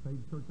mission field, save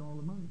the church all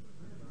the money.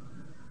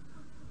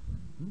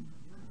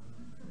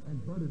 And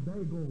buddy,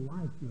 they go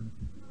like him.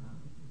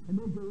 And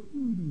they go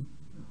eating.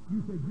 You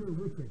say, you're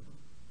wicked.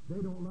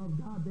 They don't love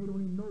God. They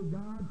don't even know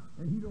God.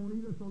 And he don't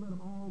either, so let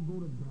them all go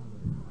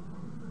together.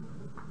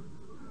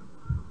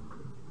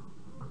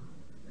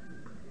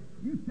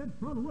 You said,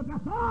 brother, what?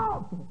 That's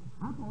awful.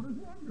 I thought it was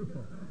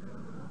wonderful.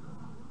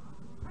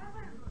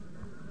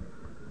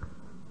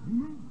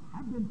 Amen.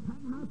 I've been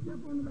patting myself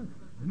on the back.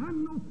 And I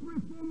know 3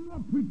 or 4 more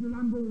preachers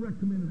I'm going to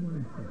recommend in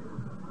one instance.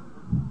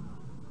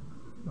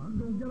 So I'm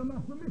going to get them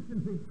off the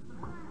mission field.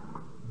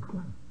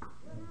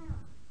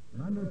 And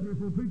I know 3 or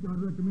 4 preachers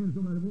I'd recommend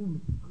somebody for me.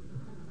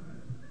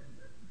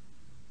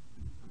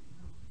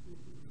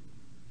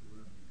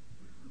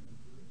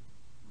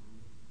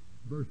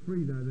 Verse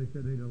 3 there, they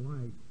said they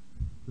delight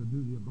to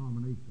do the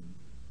abomination.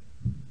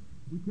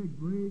 We take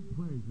great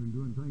pleasure in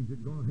doing things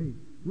that God hates.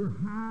 We're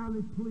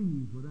highly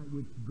pleased with that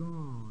which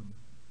God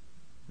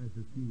has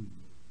refused.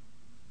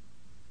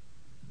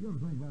 You ever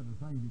think about the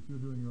things that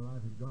you're doing in your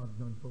life that God's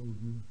done told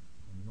you,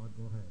 I'm not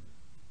going to have it.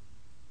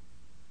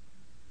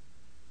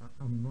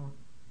 I'm not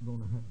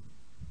going to have it.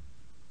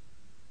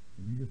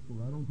 And you just go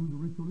right on through the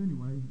ritual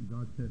anyway, and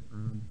God said,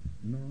 I'm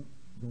not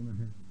going to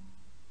have it.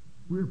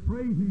 We're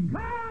praising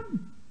God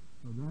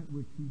for that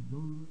which he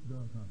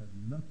does not have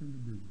nothing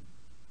to do with.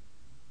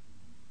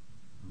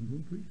 I'm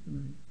going to preach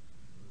tonight.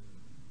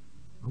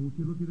 I want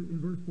you to look at it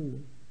in verse 4.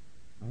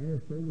 I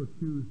also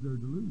refuse their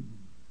delusion.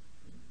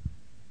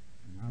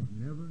 And I've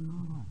never in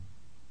my life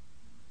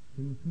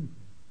seen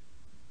people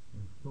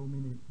in so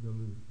many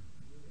delusions.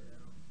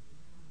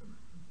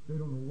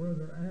 They don't know where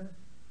they're at.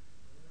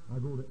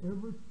 I go to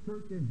every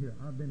church in here.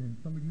 I've been in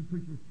some of you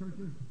preachers'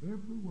 churches,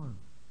 everywhere.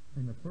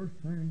 And the first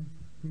thing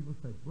people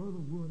say, Brother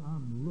Wood,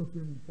 I'm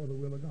looking for the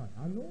will of God.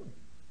 I know it.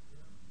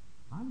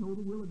 I know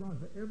the will of God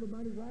for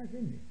everybody's life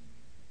in here.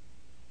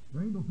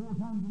 There ain't but 4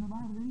 times in the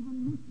Bible they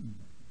even mentioned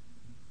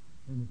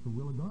that. And it's the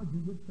will of God you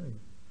get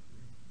saved.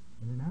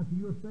 And then after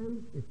you're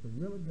saved, it's the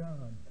will of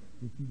God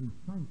that you be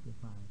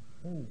sanctified,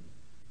 holy.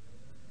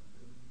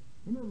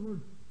 In other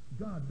words,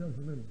 God does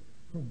a little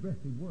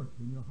progressive work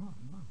in your heart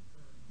and life.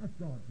 That's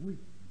God's will.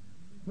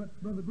 But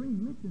Brother Green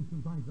mentioned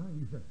some things there, and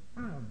you say,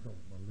 I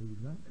don't believe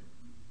that.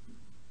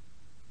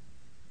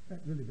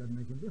 That really doesn't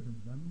make a difference,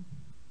 does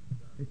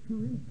it? It's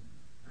true, isn't it?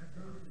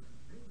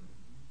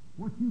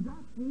 What you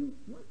got ain't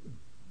working.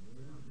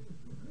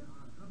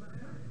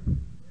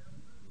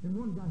 And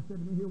one guy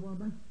said to me here a while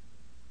back,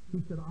 he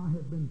said, I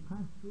have been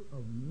pastor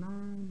of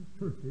 9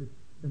 churches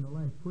in the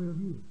last 12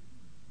 years.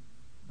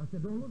 I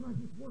said, don't look like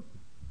it's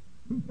working.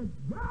 He said,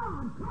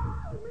 God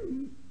called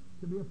me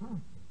to be a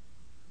pastor.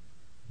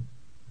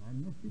 I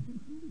must be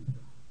confused.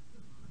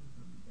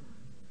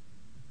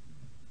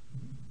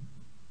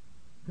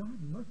 God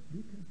must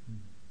be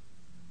confused.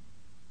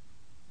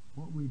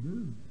 What we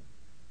do,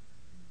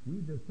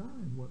 we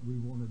decide what we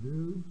want to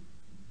do,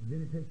 and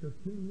then it takes us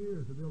 10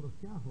 years to build a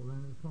scaffold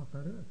around it to prop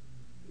that up.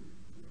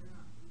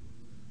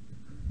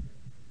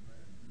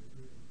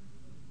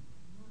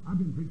 I've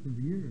been preaching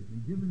for years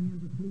and giving the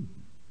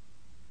invitation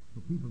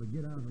for people to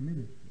get out of the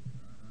ministry.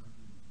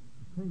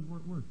 Kay,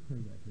 where's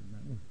Kay at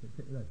tonight?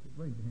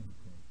 Raise your hand,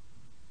 Kay.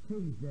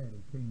 Kay's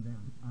daddy came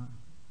down.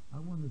 I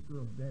won this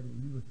girl's daddy.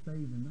 He was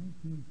saved in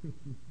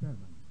 1957.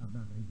 I've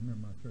done it. He's a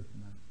member of my church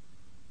tonight.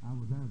 I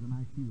was there the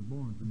night she was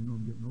born, so you know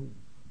I'm getting old.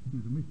 She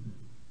was a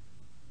missionary.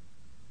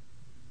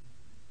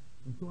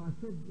 And so I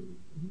said,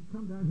 he'd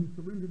come down, he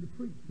surrendered to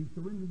preach. He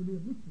surrendered to be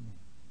a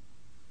missionary.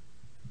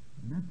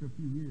 And after a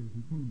few years,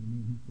 he came to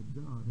me and he said,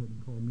 God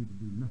hadn't called me to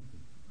do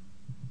nothing.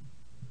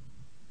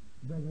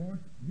 Brother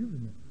Lawrence, you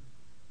remember.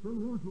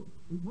 Brother Lawrence,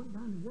 he went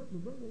down and worked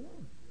with Brother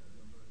Lawrence.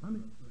 I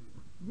mean,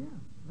 yeah,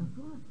 that's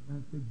right.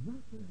 That's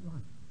exactly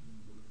right.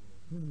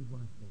 Him and his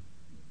wife both.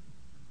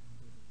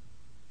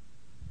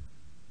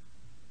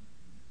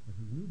 But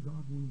he knew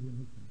God wanted to be a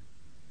missionary.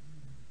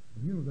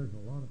 And you know, there's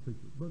a lot of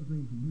preachers. Brother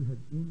Green, you had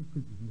any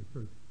preachers in the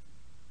church.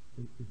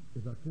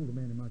 As I told a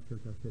man in my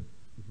church, I said,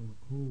 was on a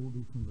cold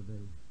December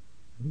day.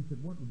 And he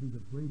said, what would be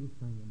the greatest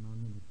thing in my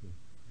ministry?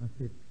 I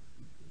said,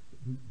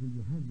 do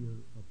you have your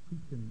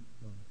preaching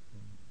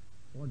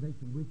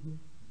ordination with you?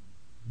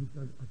 He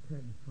said, I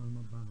can't in front of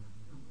my Bible.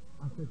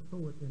 I said,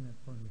 throw it in that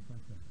furnace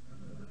like that.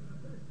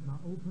 And I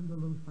opened the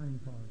little thing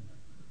for him.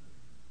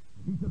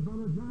 He said,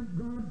 Brother John,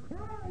 God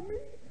called me,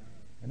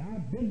 and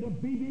I've been to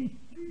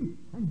BBC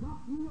and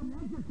got me an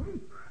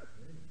education.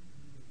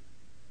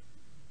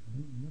 And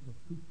he never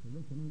preached a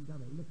lick, and ain't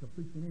got a lick of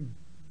preaching in him.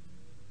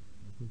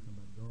 I'm preaching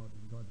about God,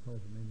 and God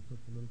calls a man and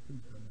puts a little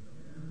preaching in him.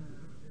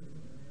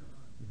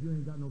 If you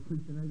ain't got no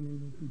preaching there, you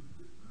ain't no preacher.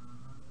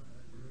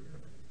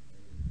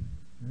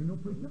 You ain't no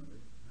preacher?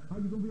 How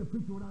you going to be a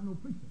preacher without no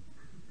preacher?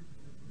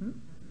 Huh?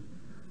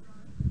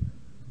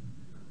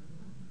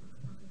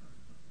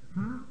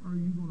 How are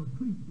you going to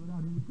preach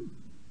without any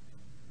preaching?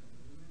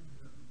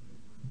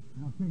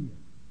 And I'll tell you,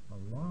 a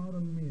lot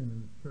of men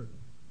in the church,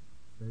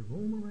 they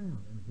roam around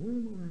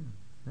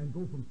and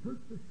go from church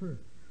to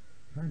church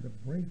trying to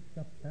break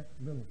up that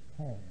little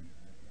calling.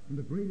 And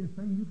the greatest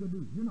thing you can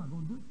do, you're not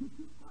going to do it till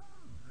you fall.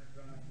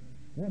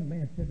 One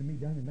man said to me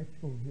down in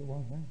Mexico here a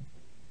while back,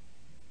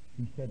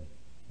 he said,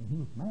 and he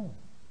was mad.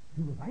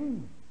 He was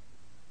angry.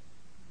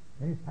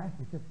 And his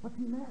pastor said, what's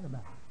he mad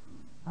about?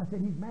 I said,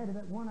 he's mad at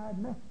that one-eyed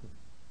Mexican.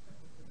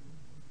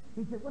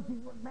 He said, what's he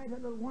mad at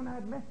that little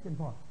one-eyed Mexican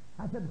for?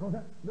 I said, because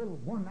that little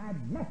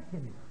one-eyed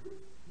Mexican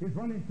is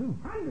running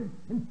 200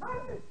 in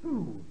Sunday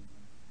school.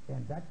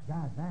 And that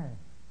guy there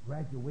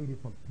graduated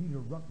from Peter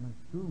Ruckman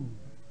School,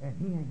 and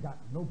he ain't got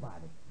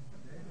nobody.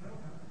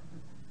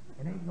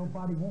 And ain't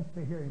nobody wants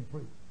to hear him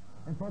preach.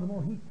 And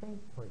furthermore, he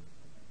can't preach.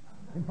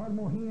 And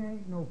furthermore, he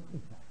ain't no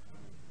preacher.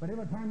 But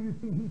every time you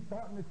see he's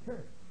starting the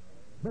church,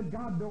 but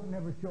God don't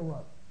never show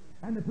up.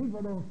 And the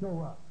people don't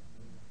show up.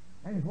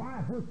 And his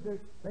wife wished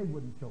they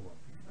wouldn't show up.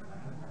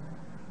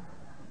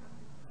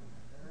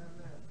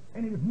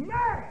 And he was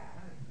mad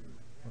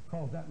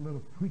because that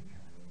little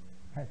preacher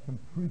had some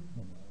truth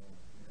in it.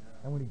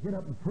 And when he get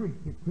up and preach,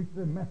 he preached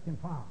to the Mexican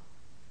fire.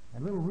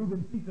 And little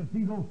Reuben sees to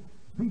see those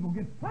people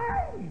get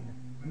saved.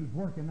 And he's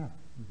working up.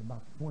 He's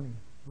about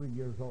 23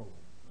 years old.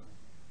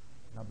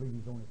 And I believe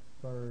he's on his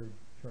third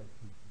church.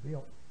 He's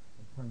built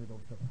and turned it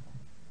over to the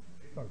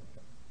third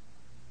church.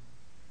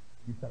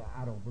 You said,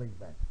 I don't believe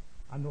that.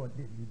 I know it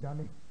didn't, you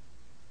dummy.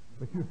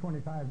 But you're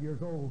 25 years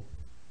old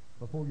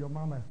before your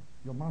mama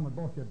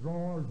bought your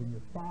drawers and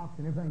your socks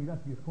and everything you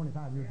got till you're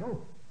 25 years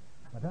old.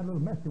 But that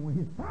little Mexican, when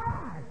he's 5,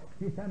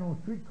 he's standing on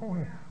a street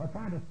corner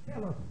trying to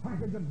sell a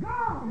package of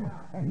gum.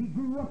 And he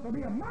grew up to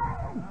be a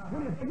man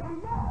when he was a young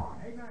boy.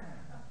 Amen.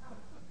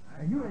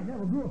 And you ain't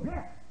never grew up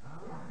yet.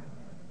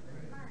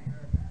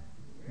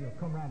 You'll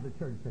come around the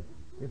church and say,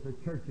 if the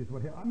church is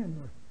what hell. I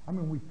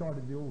mean, we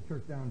started the old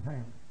church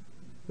downtown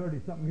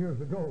 30-something years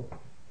ago.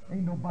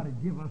 Ain't nobody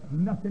give us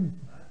nothing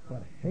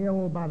but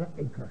hell by the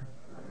acre.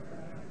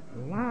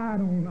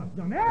 Lied on us,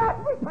 done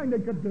everything they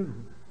could do.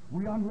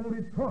 We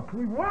unloaded trucks,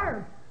 we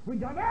worked, we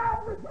done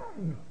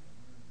everything.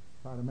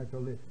 Try to make her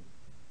listen.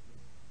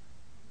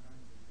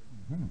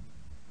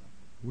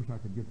 Wish I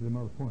could get to them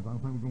other points. I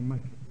don't think we're going to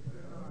make it.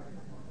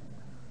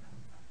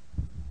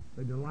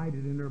 They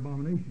delighted in their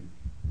abominations.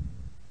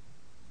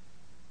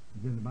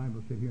 Then the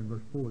Bible said here in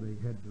verse 4, they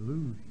had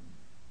delusion.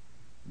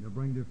 And they'll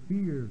bring their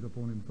fears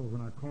upon him. So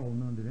when I called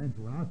none did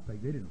answer, when I spake,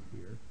 they didn't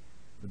fear.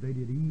 But they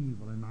did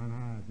evil in mine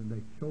eyes, and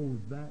they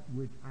chose that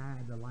which I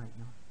delight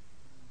not.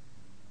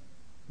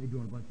 They're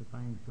doing a bunch of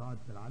things. God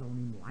said, I don't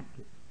even like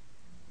it.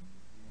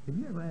 Have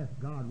you ever asked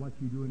God what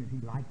you're doing, if he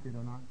likes it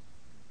or not?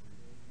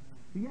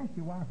 If you ask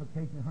your wife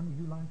occasionally, honey,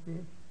 you like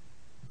this?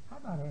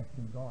 How about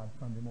asking God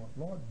Sunday morning,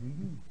 Lord, do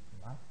you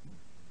like this?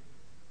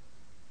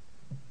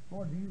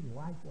 Lord, do you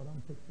like what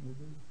I'm fixing to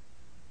do?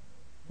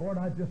 Lord,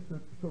 I just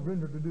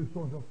surrendered to do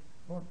so and so.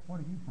 Lord,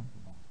 what do you think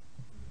about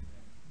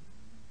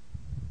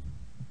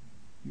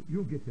it?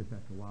 You'll get this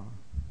after a while.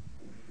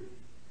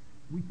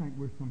 We think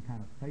we're some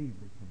kind of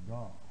favorites of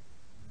God.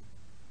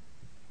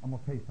 I'm going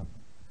to tell you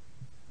something.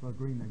 Brother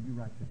Green, now you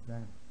write this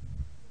down.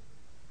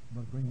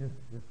 Brother Green,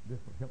 this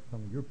will help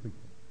some of your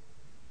preaching.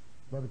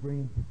 Brother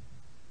Green,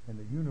 in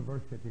the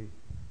University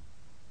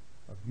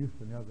of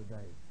Houston the other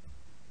day,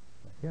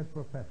 the head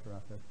professor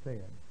out there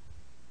said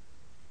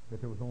that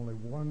there was only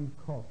one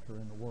culture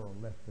in the world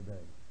left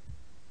today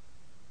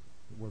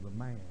where the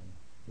man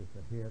is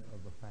the head of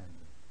the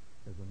family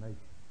as a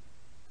nation.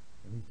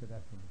 And he said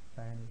that's in the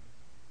Spanish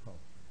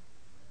culture.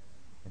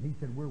 And he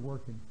said we're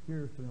working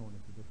seriously on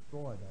it to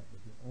destroy that,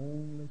 but the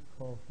only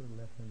culture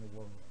left in the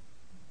world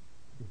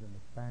is in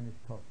the Spanish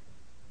culture.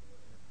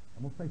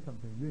 I'm going to say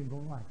something. You ain't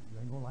going to like it.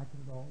 You ain't going to like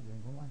it at all. You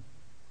ain't going to like it.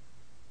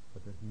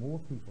 But there's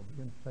more people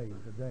being saved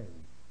today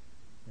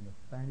in the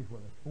Spanish,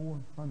 where there's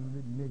 400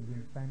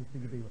 million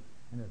Spanish-speaking people,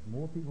 and there's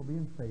more people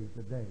being saved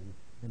today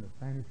in the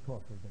Spanish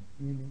culture than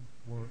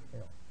anywhere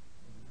else.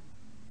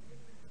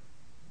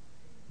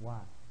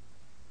 Why?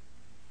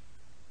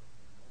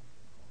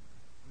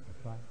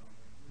 That's right.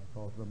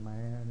 Because the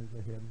man is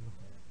the head of the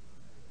family.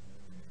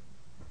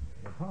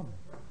 The problem.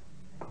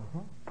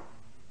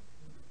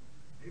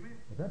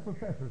 But That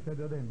professor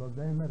said the other day, and Brother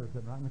Dan met her,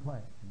 sitting right in the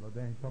class. And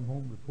Brother Dan come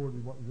home,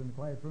 reported what was in the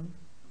classroom,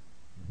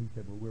 and he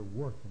said, well, we're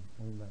working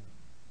on that.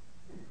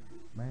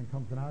 A man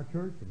comes in our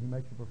church, and he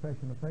makes a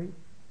profession of faith,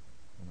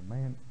 and a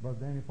man,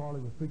 Brother Danny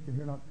Farley was preaching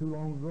here not too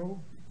long ago,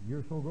 a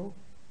year or so ago,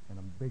 and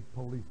a big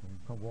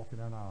policeman come walking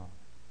down the aisle.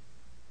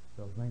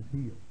 So his name's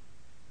Heel.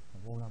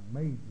 And one of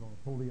them majors on the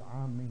police,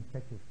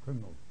 catches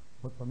criminals,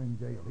 puts them in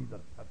jail. He's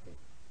a toughie.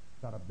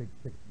 Got a big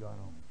 6 gun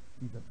on him.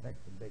 He's a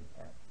Texan, big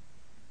hat.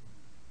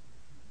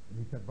 And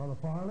he said, Brother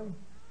Farley,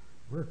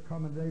 we're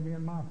coming today, me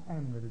and my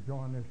family, to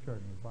join this church.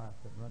 And his wife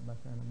sitting right back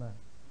there in the back.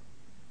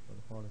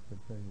 Brother Farley said,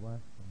 tell your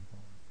wife, son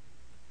Farley.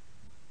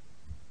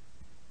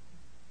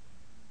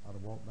 I'd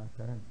have walked back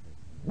there and said,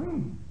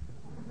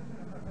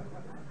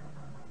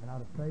 and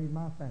I'd have saved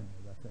my family,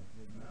 as I said.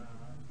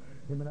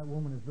 Him and that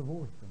woman is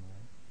divorced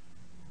tonight.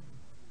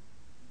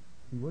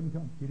 She wouldn't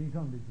come. She didn't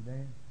come, did she,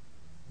 Dan?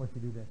 What she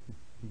do that?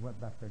 She went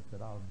back there and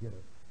said, I'll get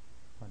her.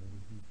 Honey,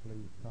 would you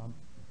please come?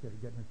 Instead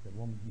of getting her, said,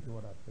 woman, you know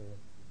what I said?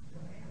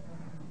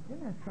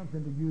 Isn't that something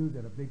to you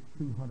that a big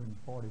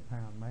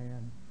 240-pound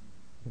man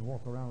can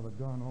walk around with a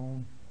gun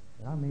on?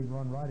 And I mean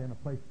run right in a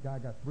place, the guy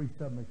got 3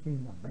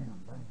 submachine guns. Bam,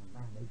 bam,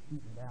 bam. They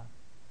shooting it out.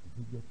 And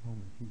he gets home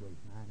and she weighs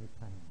 90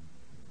 pounds.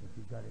 And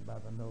she got him by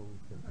the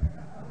nose.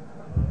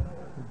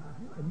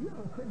 And you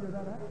don't figure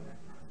that out?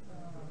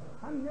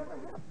 I never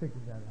have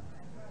figured that out.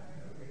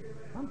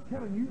 I'm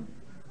telling you,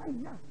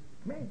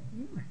 man,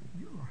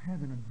 you're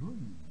having a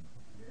dream.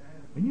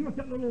 And you know what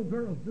that little old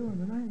girl's doing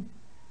tonight?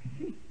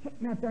 She's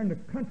sitting out there in the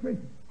country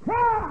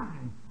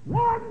crying,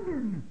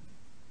 wondering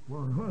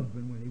where her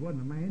husband, when he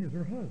wasn't a man, is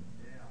her husband.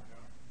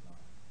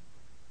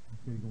 I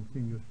said he's going to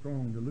send you a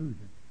strong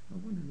delusion. I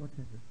wondered what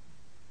that is.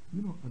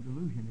 You know, a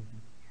delusion is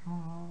a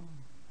child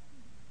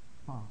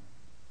father.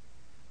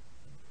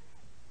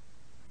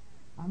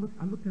 I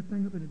looked that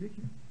thing up in the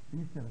dictionary,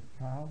 and it said a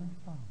child and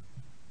father.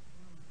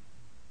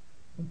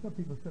 And some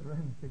people sit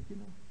around and said, you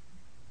know,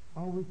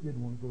 I always did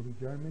want to go to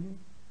Germany.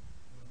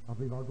 I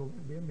believe I'll go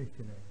and be a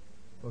missionary.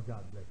 Well,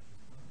 God bless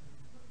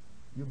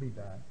you. You'll be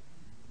back.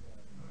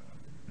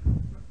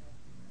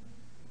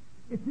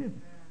 It is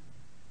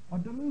a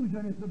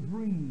delusion is a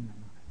dream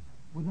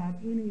without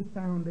any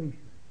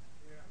foundation.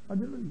 A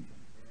delusion.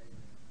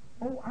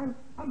 Oh, I'm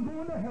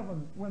going to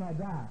heaven when I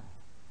die.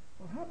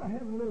 Well, how about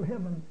having a little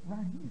heaven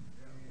right here?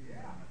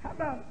 How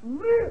about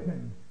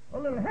living a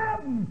little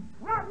heaven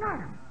right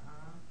now?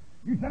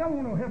 You said, I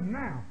want no heaven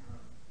now.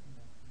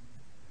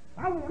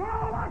 I want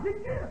all I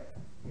can get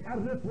out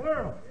of this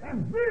world.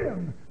 And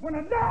then, when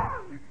I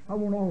die, I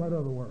want all that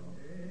other world.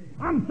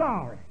 I'm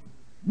sorry.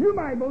 You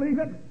might believe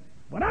it,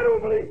 but I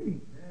don't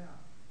believe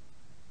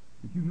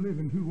that you can live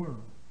in 2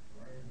 worlds.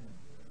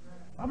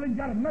 I believe you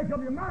got to make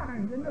up your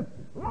mind in this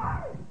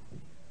life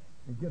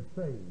and get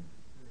saved.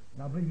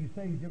 And I believe you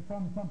saved you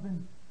from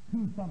something,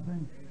 to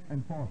something,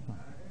 and for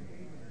something.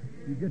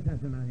 You get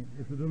that tonight?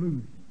 It's a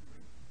delusion.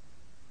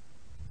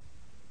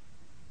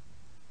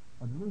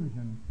 A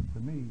delusion, to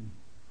me,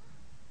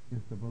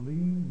 is to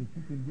believe that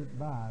you can get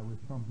by with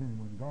something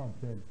when God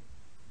said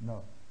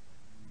no.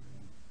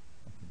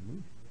 That's a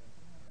delusion.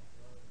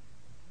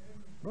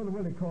 Brother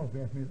Willie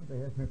Crosby asked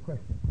me a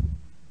question.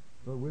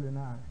 Brother Willie and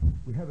I,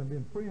 we haven't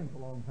been friends a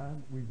long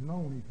time. We've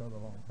known each other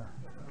a long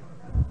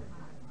time.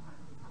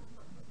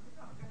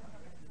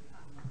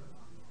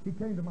 He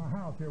came to my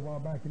house here a while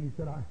back, and he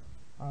said, I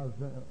was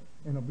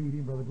in a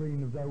meeting. Brother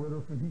Green was there with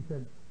us, and he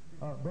said,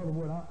 Brother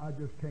Wood, I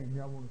just came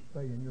here. I want to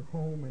stay in your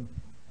home, and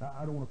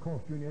I don't want to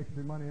cost you any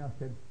extra money. I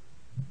said,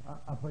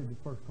 I played the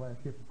first-class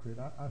hypocrite.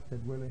 I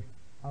said, Willie,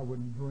 I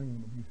wouldn't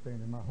dream of you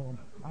staying in my home.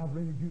 I've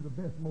rented you the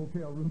best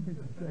motel room in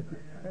the sector,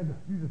 and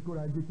you just go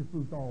down and get your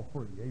food all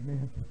free.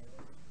 Amen?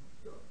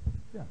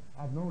 Yeah,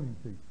 I've known him,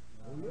 see,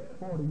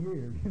 40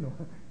 years, you know,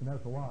 and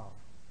that's a while.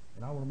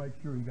 And I want to make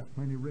sure he got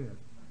plenty of rest.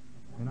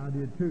 And I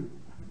did, too.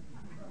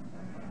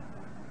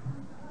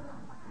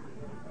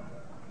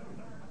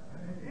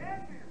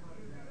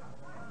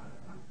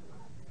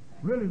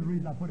 Really, the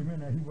reason I put him in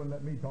there, he wouldn't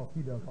let me talk.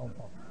 He does all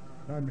talk.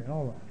 I mean,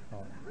 all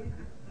right.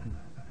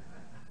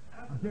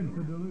 I said it's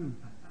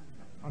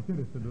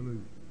a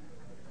delusion.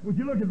 Would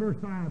you look at verse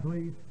 5,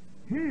 please?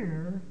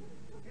 Hear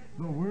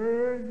the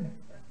word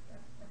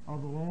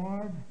of the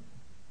Lord,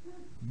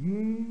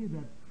 ye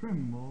that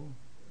tremble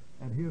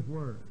at his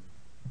word.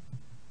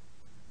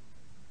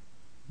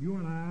 You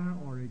and I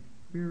are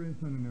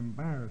experiencing an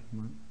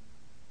embarrassment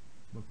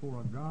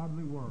before a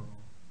godly world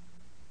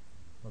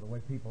for the way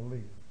people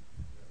live.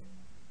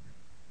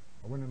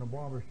 I went in a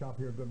barber shop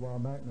here a good while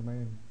back, and the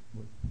man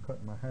was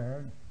cutting my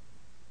hair.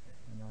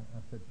 And I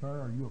said,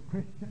 sir, are you a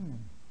Christian? And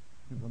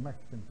he was a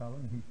Mexican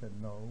fellow, and he said,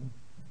 no.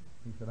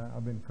 He said,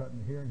 I've been cutting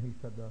here, and he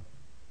said,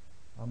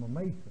 I'm a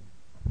Mason.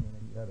 And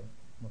he had a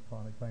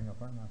Masonic thing up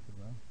there, and I said,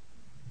 well,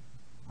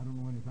 I don't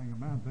know anything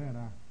about that.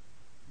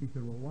 He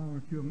said, well, why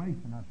aren't you a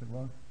Mason? I said,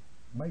 well,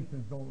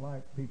 Masons don't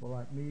like people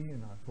like me,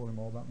 and I told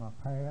him all about my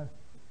past.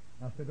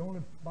 And I said, the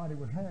only body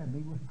would have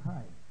me was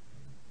Christ.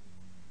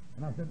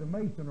 And I said, the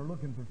Masons are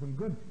looking for some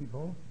good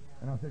people,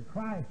 and I said,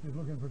 Christ is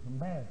looking for some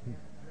bad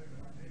people.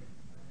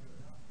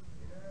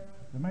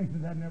 The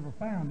Masons had never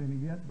found any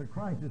yet, but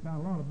Christ has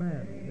found a lot of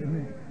bad ones.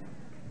 Amen.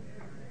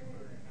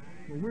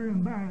 So we're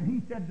embarrassed.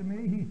 He said to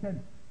me, he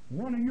said,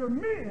 one of your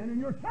men in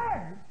your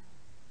church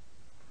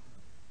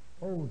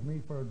owes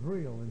me for a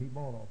drill that he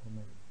bought off of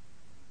me.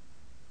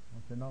 I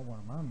said, not one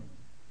of my men.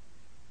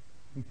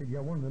 He said,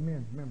 yeah, one of the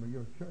men's a member of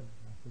your church.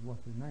 I said,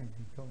 what's his name?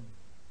 He told me.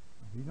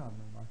 I said, he's not a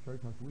member of our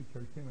church. I said, we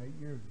churched him 8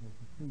 years ago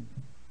for Steve.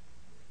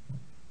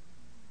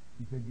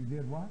 He said, you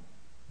did what?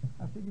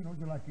 I said, you know,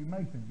 you're like you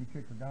Masons. You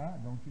kick a guy,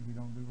 don't you, if you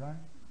don't do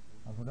right?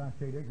 I said, I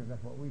say that because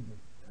that's what we do.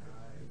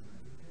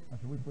 I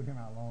said, we put him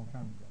out a long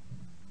time ago.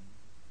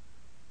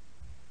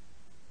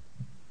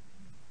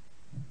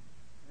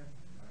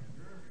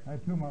 I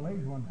had two of my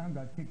ladies one time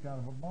got kicked out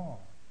of a bar.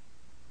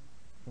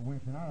 So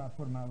Wednesday night I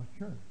put them out of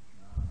church.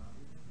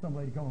 Some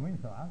lady came to me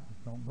and said, I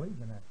just don't believe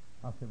in that.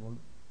 I said, well,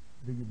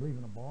 do you believe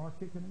in a bar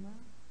kicking them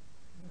out?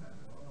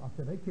 I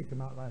said, they kicked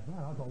them out last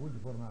night. I thought we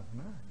could put them out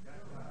tonight.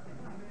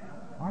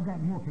 I got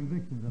more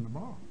convictions than the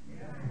bar.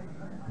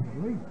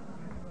 At least.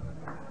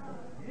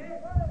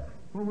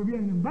 But we're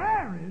being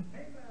embarrassed.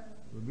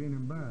 We're being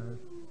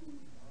embarrassed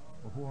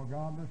before a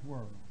godless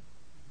world.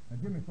 Now,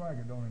 Jimmy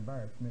Swagger don't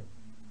embarrass me.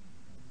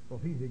 Well,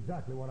 he's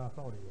exactly what I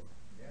thought he was.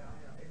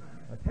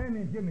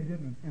 Tammy and Jimmy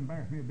didn't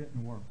embarrass me a bit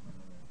in the world.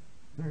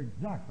 They're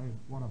exactly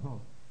what I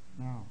thought.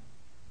 Now,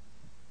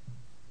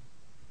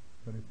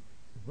 but if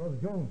Brother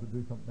Jones would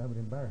do something that would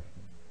embarrass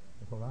me,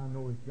 because I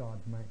know he's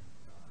God's man.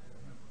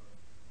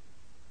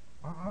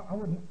 I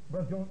wouldn't,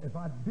 Brother Jones, if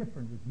I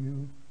differed with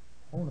you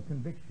on a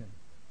conviction,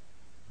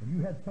 if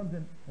you had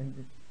something, and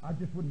I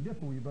just wouldn't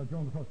differ with you, Brother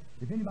Jones, because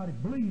if anybody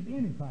believes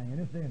anything in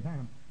this day and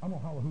time, I'm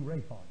going to holler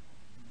hooray for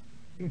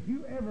it. If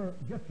you ever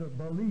get to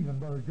believe in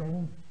Brother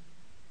Jones,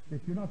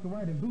 if you're not to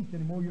wear them boots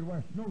anymore, you're to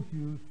wear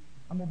snowshoes,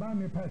 I'm going to buy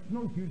me a pair of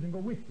snowshoes and go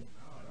with you.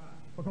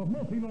 Because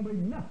most people don't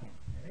believe nothing.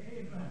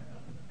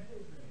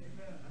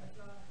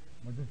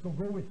 Well, just go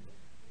with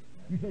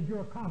you. You said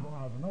you're a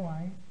compromiser. No,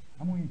 I ain't.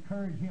 I'm going to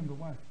encourage him to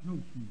wear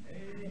snowshoes.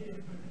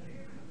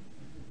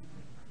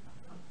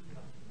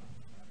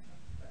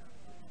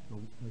 So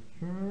the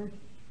church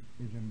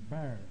is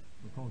embarrassed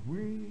because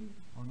we're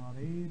not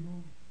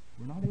able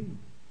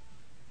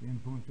to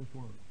influence this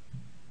world.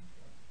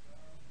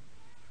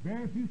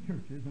 Very few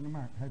churches in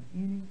America have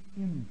any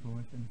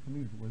influence in the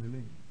community where they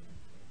live.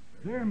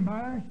 They're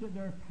embarrassed at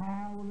their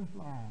powerless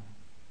lives.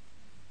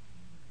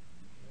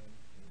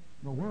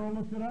 The world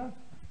looks at us.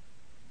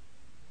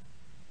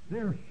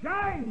 They're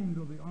ashamed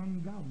of the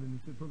ungodliness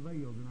that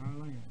prevails in our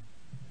land.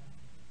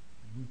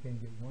 We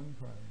can't get one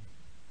prayer.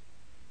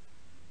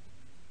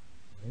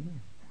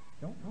 Amen.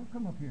 Don't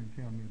come up here and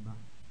tell me about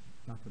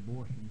the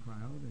abortion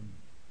crowd and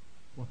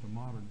what the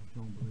modernists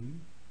don't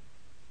believe.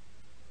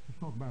 Let's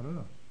talk about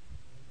us.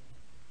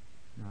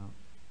 Now,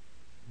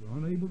 we're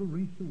unable to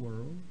reach the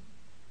world.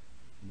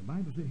 And the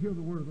Bible said, hear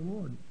the word of the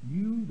Lord.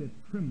 You that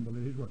tremble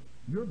at his word.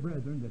 Your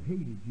brethren that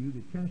hated you,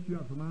 that cast you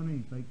out for my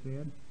name's sake,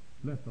 said,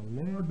 let the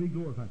Lord be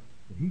glorified,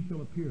 that he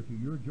shall appear to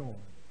your joy,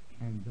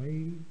 and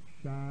they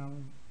shall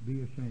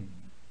be ashamed.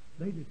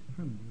 They that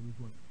tremble at his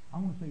word.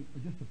 I want to say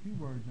just a few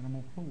words, and I'm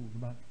going to close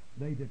about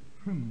they that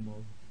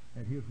tremble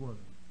at his word.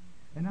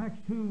 In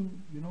Acts 2,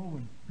 you know,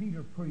 when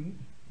Peter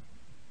preached,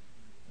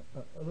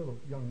 a little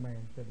young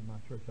man said in my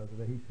church the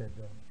other day, he said,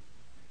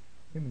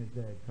 him and his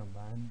dad come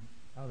by, and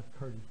out of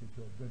courtesy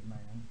to a good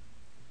man,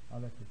 I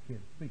let the kid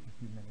speak a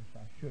few minutes.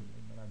 I shouldn't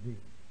have, but I did.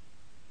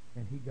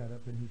 And he got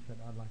up and he said,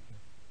 I'd like to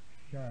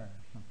share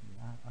something.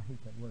 I hate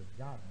that word.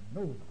 God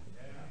knows I hate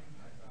that.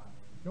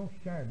 Don't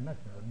share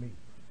nothing with me.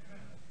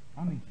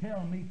 I mean,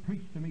 tell me,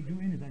 preach to me, do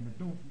anything, but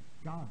don't,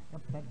 God,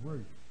 up that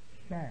word,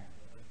 share.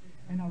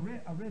 And I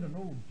read an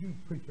old Jew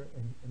preacher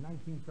in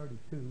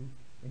 1932,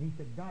 and he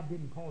said, God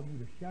didn't call you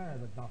to share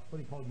the gospel,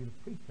 he called you to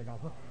preach the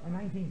gospel in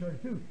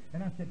 1932.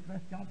 And I said, bless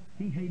God,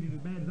 he hated it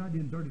as bad as I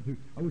did in 32.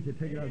 I wish I'd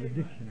take it out of the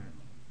dictionary.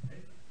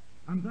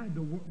 I'm glad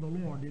the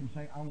Lord didn't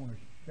say, I want to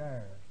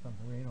share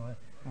something. You know,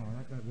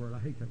 that word, I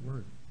hate that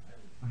word.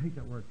 I hate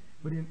that word.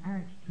 But in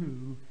Acts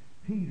 2,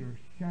 Peter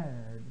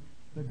shared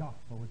the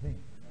gospel with him.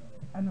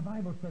 And the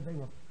Bible said they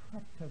were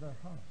cut to their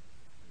heart.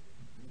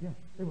 Yes,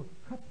 they were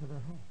cut to their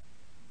heart.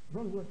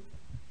 Brother Wood,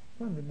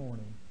 Sunday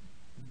morning,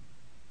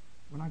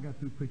 when I got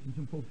through preaching,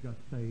 some folks got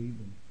saved,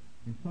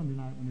 and Sunday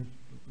night when this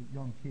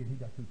young kid, he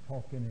got through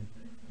talking,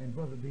 and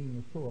Brother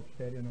Dean was so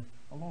upset, and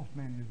a lost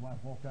man and his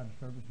wife walked out of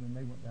service, and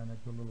they went down there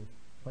to a little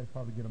place,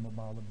 probably get them a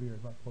bottle of beer,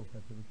 about close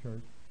up to the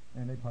church,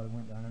 and they probably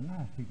went down there.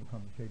 Nice people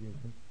come to Shady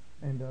Acres.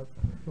 And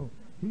so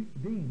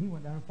Dean, he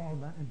went down and followed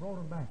back and brought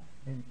them back.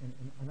 And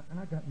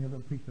I got me a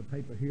little piece of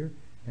paper here,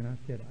 and I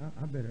said,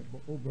 I better,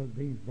 old Brother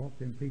Dean's brought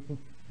them people,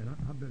 and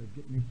I better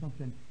get me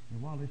something. And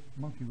while this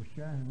monkey was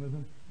sharing with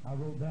them, I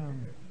wrote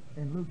down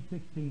in Luke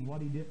 16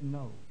 what he didn't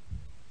know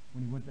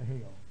when he went to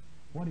hell,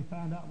 what he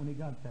found out when he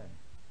got there,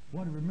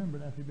 what he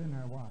remembered after he'd been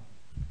there a while,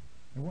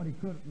 and what he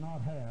could not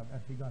have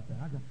after he got there.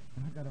 I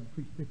got to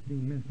preach 15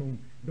 minutes on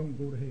don't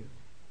go to hell.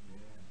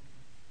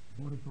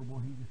 Boy,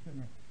 he just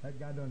sitting there. That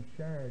guy done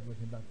shared with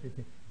him about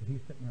 15, but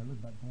he's sitting there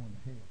looking about going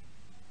to hell.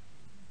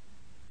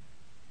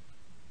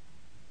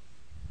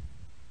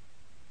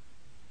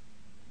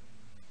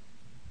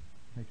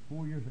 takes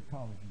 4 years of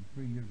college and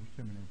 3 years of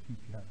seminary to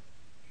teach you how to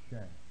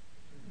share.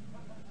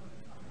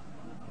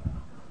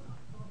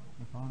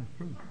 That's honest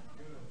truth.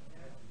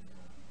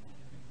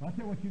 Well, I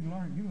tell you what you can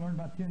learn. You can learn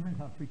about 10 minutes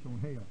how to preach on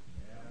hell.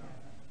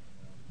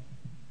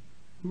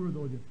 Who are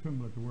those that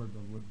tremble at the word of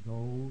the Lord?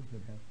 Those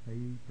that have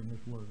faith in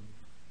this word.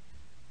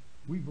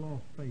 We've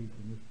lost faith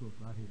in this book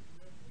right here.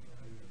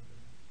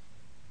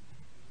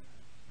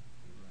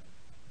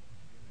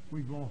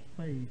 We've lost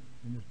faith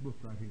in this book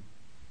right here.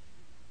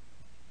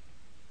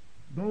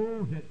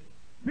 Those that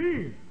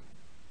fear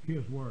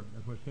His word.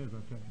 That's what it says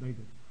right there. They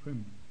that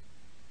tremble.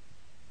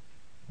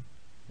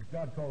 If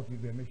God calls you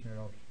to be a missionary, it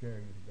ought to scare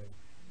you to death.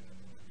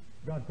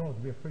 If God calls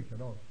you to be a preacher,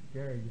 it ought to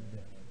scare you to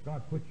death.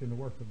 God puts you in the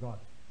work of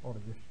God, it ought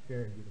to just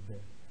scare you to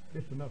death.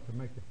 It's enough to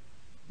make it.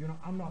 You know,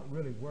 I'm not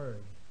really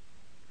worried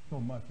so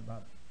much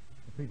about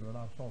the people that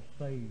I saw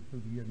saved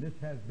through the years. And this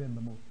has been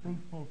the most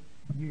fruitful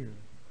year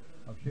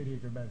of Shady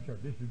Acre Baptist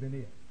Church. This has been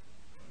it.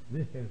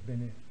 This has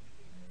been it.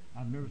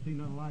 I've never seen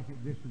nothing like it.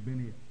 This has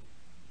been it.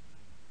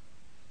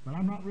 But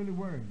I'm not really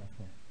worried about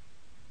that.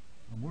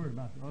 I'm worried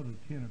about the other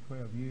 10 or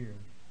 12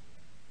 years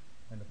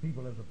and the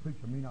people as a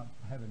preacher, me not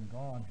having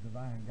God's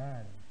divine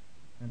guidance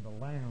and the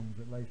lambs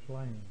that lay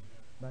slain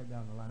back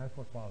down the line. That's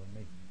what bothered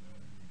me.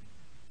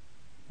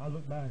 I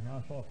look back and I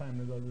saw a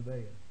family the other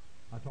day.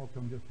 I talked to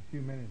them just a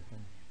few minutes,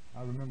 and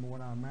I remember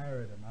when I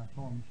married them, I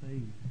saw them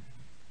saved,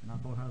 and I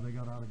thought how they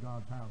got out of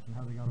God's house and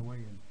how they got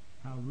away and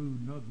how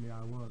rude and ugly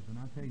I was. And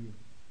I tell you,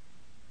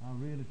 I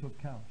really took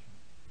counsel.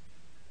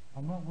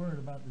 I'm not worried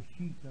about the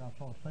sheep that I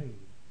saw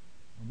saved.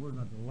 I'm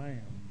worried about the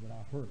lambs that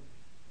I hurt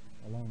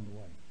along the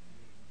way.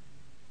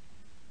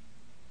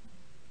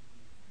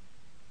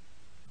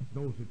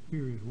 Those that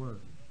fear His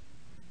word.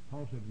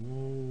 Paul said,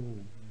 woe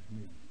is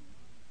me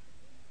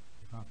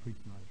if I preach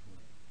not His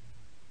word.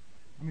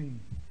 I mean,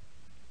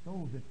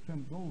 those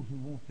who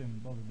want them,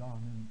 Brother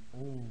Don, in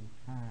old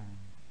time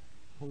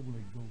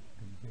Holy Ghost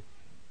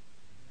conviction.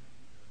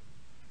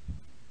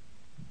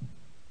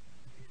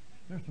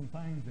 There's some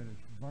things that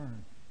is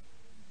burned.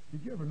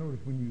 Did you ever notice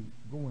when you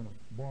go in a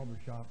barber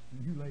shop,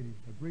 and you ladies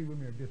agree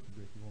with me or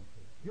disagree if you want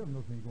to? You ever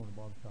notice when you go in a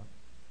barber shop?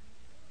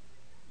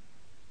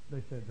 They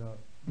said,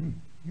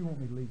 you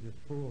want me to leave this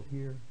full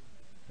here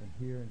and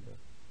here, and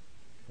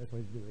that's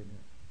what they do, isn't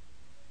it?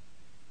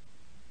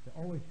 They're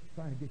always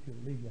trying to get you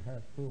to leave your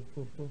hair full.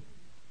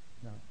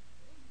 Now,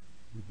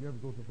 did you ever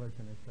go to a place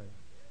and they say,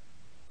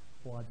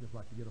 boy, I'd just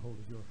like to get a hold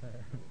of your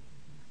hair.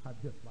 I'd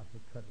just like to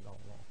cut it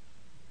all off.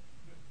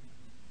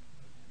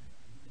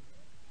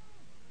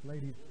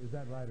 Ladies, is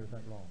that right or is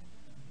that wrong?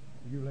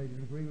 You ladies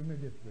agree with me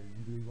or disagree? You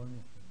agree with me?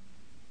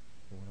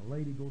 So when a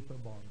lady goes to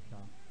a barber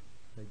shop,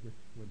 they just,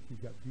 when she's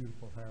got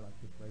beautiful hair like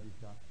this lady's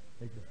got,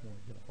 they just want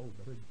to get a hold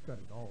of her and cut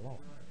it all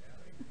off.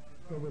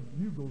 So when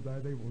you go there,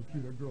 they won't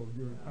shoot a girl in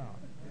your house.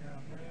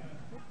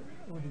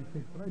 What do you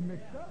think? Well, they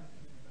mixed up.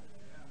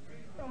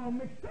 They're all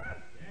mixed up.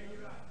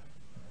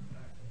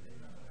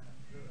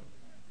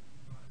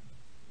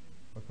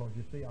 Because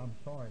you see, I'm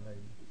sorry,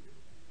 ladies,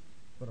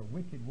 but a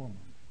wicked woman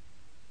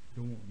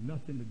don't want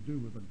nothing to do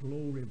with the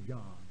glory of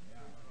God.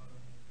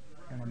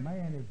 And a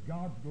man is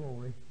God's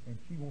glory, and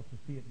she wants to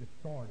see it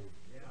distorted.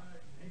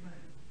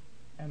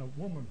 And a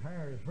woman's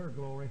hair is her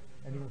glory,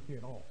 and he wants to see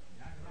it all.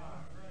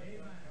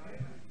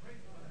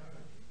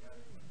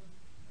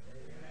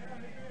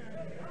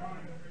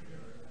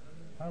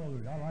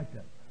 Hallelujah. I like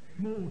that.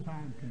 Small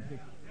time conviction.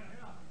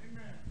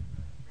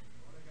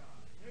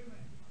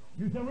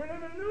 You say, we're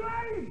living in a new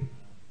age.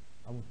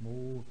 I want some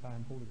old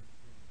time holy.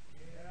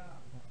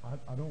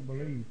 I don't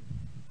believe.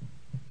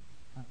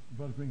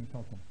 Brother Green,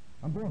 talk to me.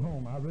 I'm going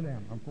home. I really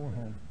am. I'm going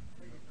home.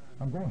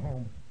 I'm going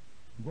home.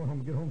 I'm going home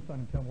and get home son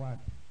and tell my wife,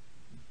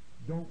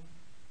 don't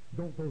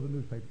throw the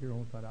newspaper here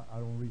on the side. I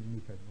don't read the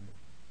newspaper no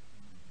more.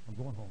 I'm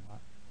going home.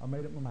 I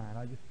made up my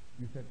mind.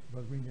 You said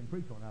Brother Green didn't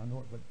preach on it. I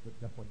know it, but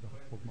that's what God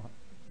spoke my heart.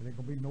 There ain't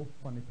going to be no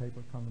funny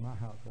paper come to my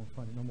house on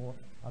Sunday no more.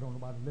 I don't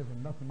want nobody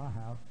delivering nothing in my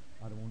house.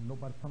 I don't want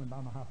nobody coming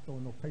by my house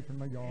throwing no paper in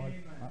my yard.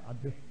 I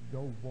just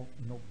don't want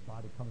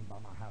nobody coming by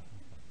my house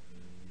on Sunday.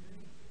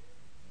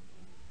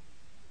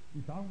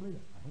 You say, I don't believe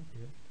it. I don't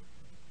care.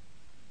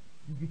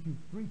 You get you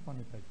 3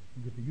 funny papers.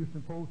 You get the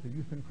Houston Post, the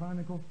Houston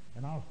Chronicle,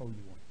 and I'll throw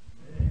you one.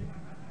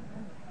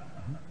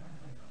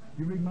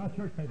 You read my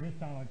church paper, it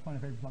sounds like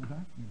funny paper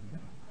sometimes.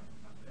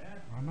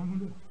 I'm not going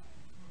to do it.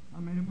 I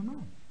made up my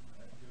mind.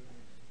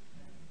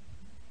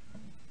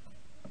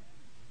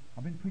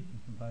 I've been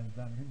preaching sometimes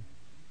down here.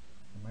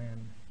 A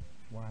man's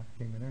wife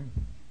came in there,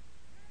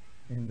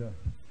 and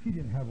she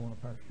didn't have on a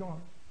pair of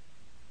shorts.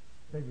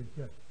 They were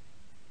just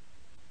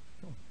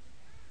shorts.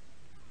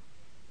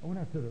 I went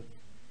out to the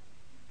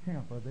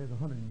camp. There's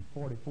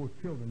 144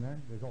 children there.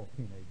 There's all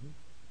teenagers,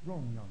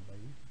 grown young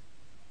ladies.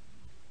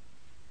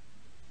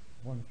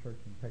 One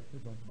church in Texas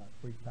runs about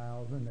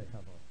 3,000. They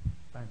have a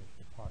Spanish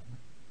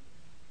department.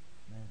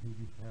 Man, he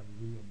used to have a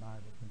real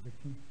Bible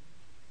conviction.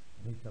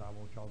 And he said, I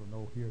want y'all to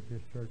know here at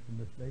this church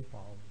from this day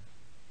forward,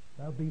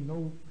 there'll be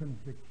no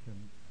conviction,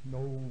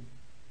 no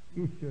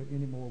issue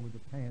anymore with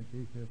the pants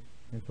issue,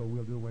 and so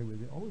we'll do away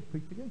with it. Always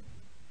preach against it.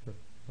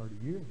 Sure. 30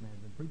 years,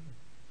 man's been preaching.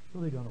 So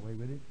they done away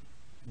with it.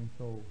 And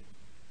so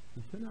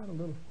we sent out a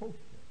little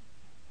poster.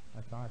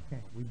 That's our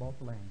camp. We bought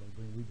the land.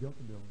 We built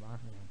the building with our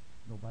hand.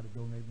 Nobody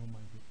donated no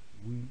money.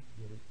 We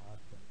did it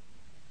ourselves.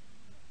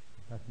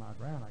 That's my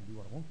ground. I can do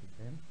what I want to,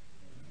 can I?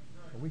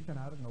 So we sent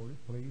out a notice,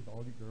 please,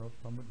 all you girls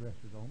come with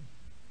dresses on.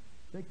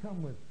 They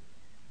come with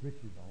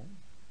breeches on.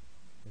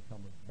 They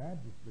come with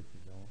Baptist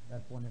breeches on.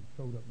 That's one that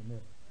showed up in the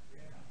middle.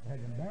 They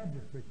had them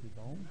Baptist breeches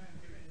on.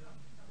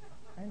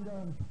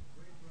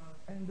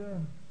 And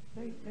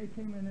they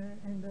came in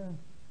there,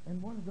 and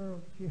one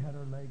girl, she had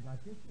her leg like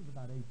this. She was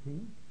about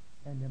 18.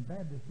 And them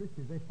Baptist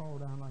breeches, they fall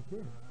down like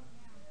this.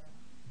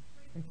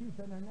 And she was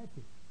sitting there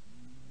naked.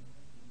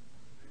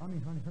 I mean,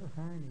 honey, her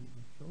hiney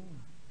was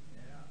showing.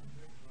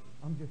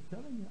 I'm just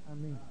telling you. I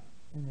mean,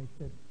 and they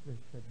said,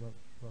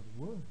 Brother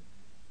Wood.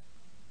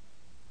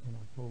 And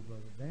I told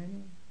Brother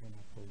Daniel, and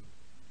I told,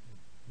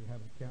 we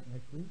have a camp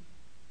next week.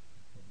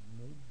 I said,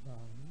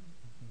 nobody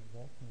is going to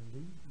walk on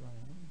these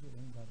grounds that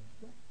ain't got a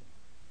jacket.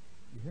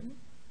 You hear me?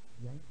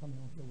 You ain't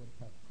coming on here with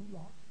a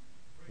culotte,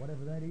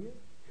 whatever that is.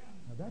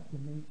 Now that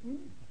can mean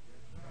anything.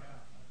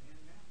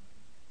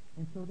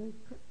 And so they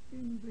cut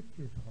these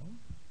breeches off.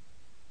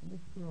 And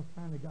this girl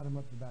finally got him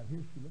up to about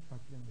here. She looked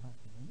like she didn't like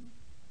him.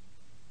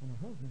 And her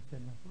husband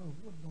said, now, Brother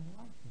Wood don't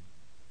like him.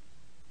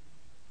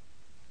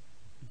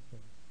 She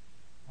said,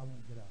 I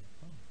won't get out of the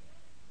car.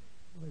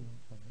 Well, they won't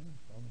come in.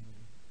 So I went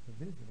to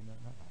visit him that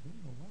night. I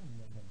didn't know why I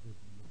never had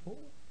visited him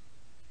before.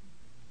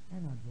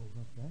 And I drove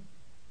up there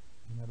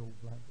in that old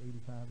black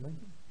 85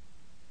 Lincoln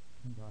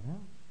and got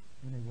out.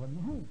 And they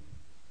wasn't home.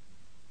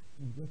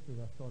 And just as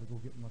I started to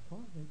go get in my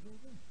car, they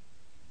drove in.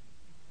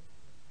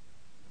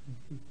 And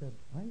she said,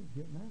 I ain't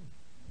getting out.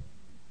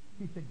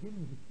 She said, give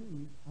me the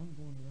keys. I'm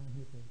going around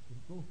here to the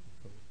grocery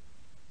store.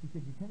 She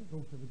said, you can't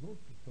go to the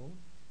grocery store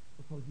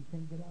because you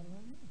can't get out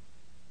around here.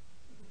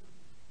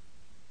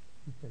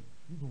 She said,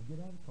 you're going to get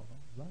out of the car,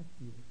 right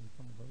here in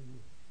front of Brother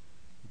Wood.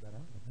 She got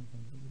out, I think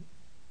I'm going to do it.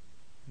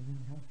 And then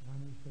half the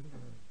time he said a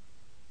word.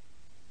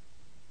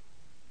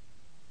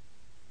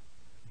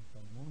 And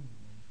so morning,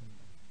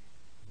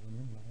 I went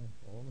in and I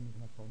asked all of them,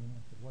 and I called in and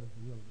I said, what is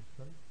the will of the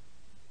church?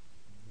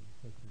 And the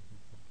church is in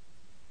Christ.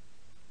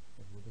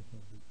 But we're just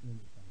going to do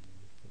anything in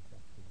this church.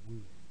 That's the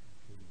will of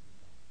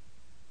God.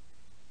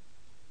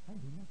 I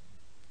do nothing.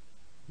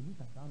 See, we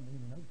think I'm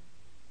in and out.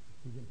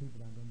 See them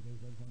people down there in those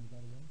every time they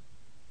got away?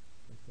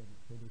 They said,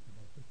 say this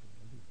about sister.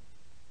 Don't do that.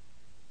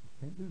 You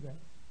can't do that.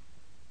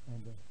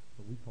 And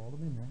so we called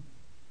them in there.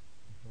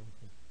 And so we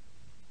said,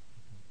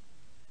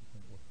 you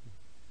can't work this.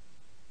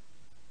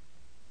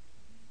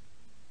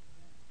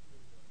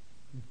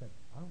 He said,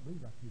 I don't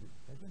believe like you do.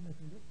 That doesn't make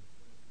any difference.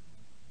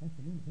 That's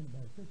an independent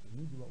Baptist church.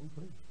 We do what we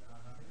please.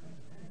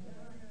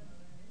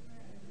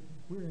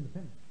 We're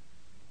independent.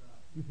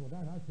 You said, well,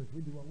 down in our church,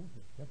 we do what we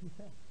please. That's what he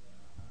said.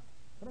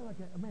 But I like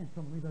a man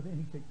come to me the other day,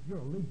 and he said,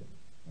 you're a leader.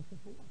 I said,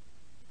 for what?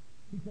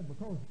 He said,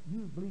 because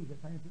you believe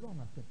that things are wrong.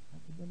 I said,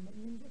 that doesn't make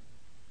any difference.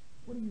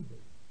 What do you do?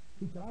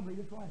 He said, I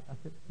believe it's right. I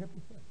said, help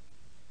yourself.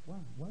 Why?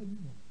 Why do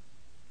you want it?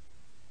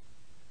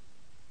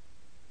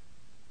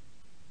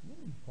 You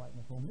ain't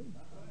fighting up on me.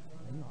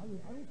 And, I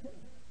don't care.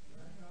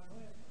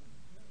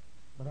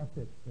 But I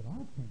said, but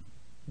I can't,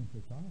 since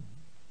it's ours,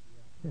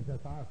 since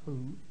that's our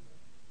food,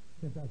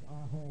 since that's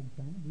our home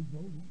family, we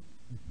grow it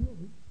and kill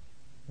it,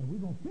 and we're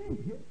going to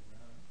feed it,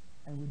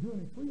 and we're doing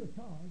it free of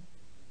charge,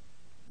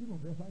 you're going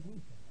to dress like we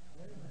say.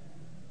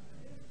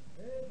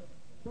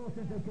 So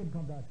since they couldn't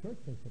come to our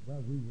church, they said, well,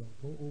 we will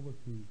go over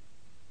to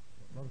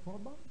Brother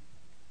Ford.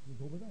 We'll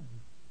go over there.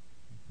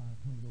 There's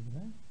 500 over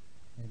there,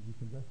 and you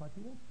can dress like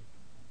you want to.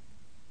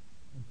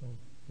 And so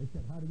they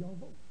said, how do y'all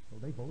vote? So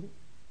they voted.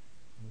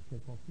 And they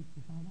said, for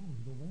 $65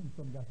 to go there. And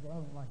some guy said, well,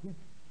 I don't like it.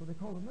 So they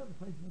called another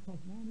place, and it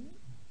cost $98.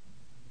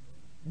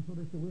 And so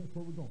they said, well,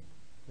 where we going?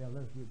 They'll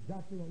let us do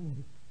exactly what we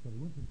wanted. So they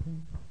went to the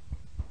camp.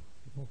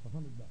 It cost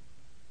 $100.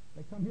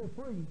 They come here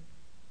free.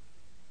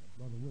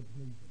 Brother Wood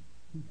believes in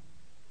kudos.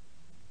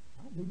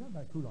 I don't believe nothing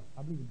about kudos.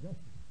 I believe in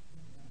justice.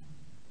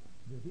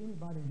 Does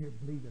anybody in here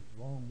believe it's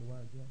wrong to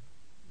wear a dress?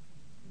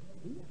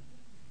 Yeah.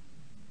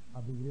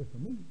 I believe it is for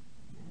me.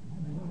 I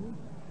believe it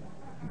is.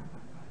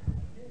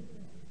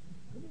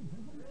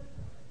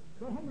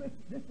 Go home,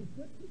 this is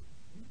scripture.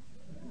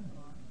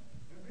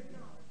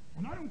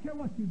 And I don't care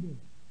what you do.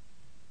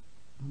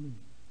 I mean,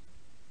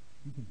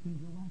 you can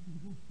send your wife to the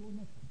grocery store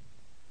next time.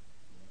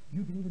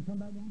 You can even come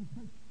back down to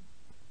church.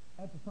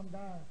 After some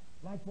guy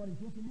likes what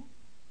he's looking at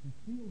and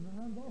steals and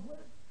runs off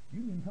with it, you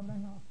can even come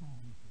down here and I'll cry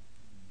with you.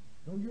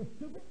 Though you're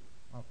stupid,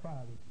 I'll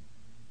cry with you.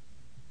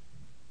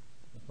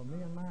 But for me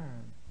and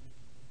mine,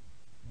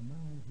 my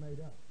mind's made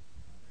up.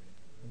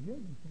 And you're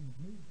going to change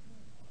me.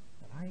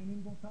 But I ain't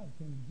even going to try to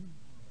change you.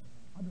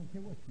 I don't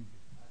care what you do.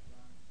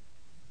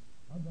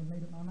 I've done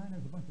made up my mind.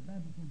 There's a bunch of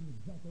Baptists going to do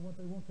exactly what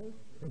they want to.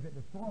 If it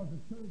destroys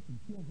the church and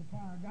kills the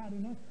fire of God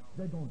in us,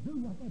 they're going to do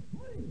what they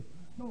please.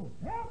 So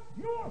help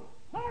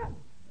yourself.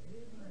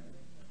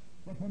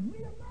 But for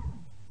me and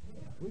mine,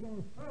 we're going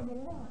to serve the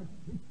Lord.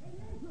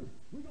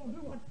 We're going to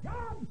do what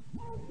God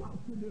wants us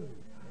to do.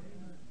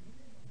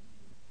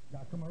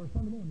 come over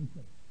Sunday morning. He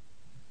said,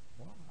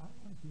 well, I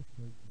like this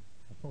church.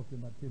 I talked to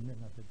him about 10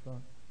 minutes, and I said, son,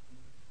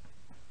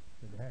 I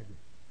said, have you?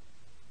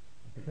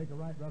 I said, take a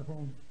right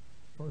upon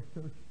first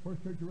church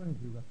you run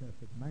into right there. I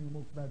said, Mangum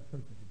Oaks Baptist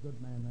Church is a good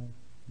man there.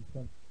 He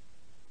said,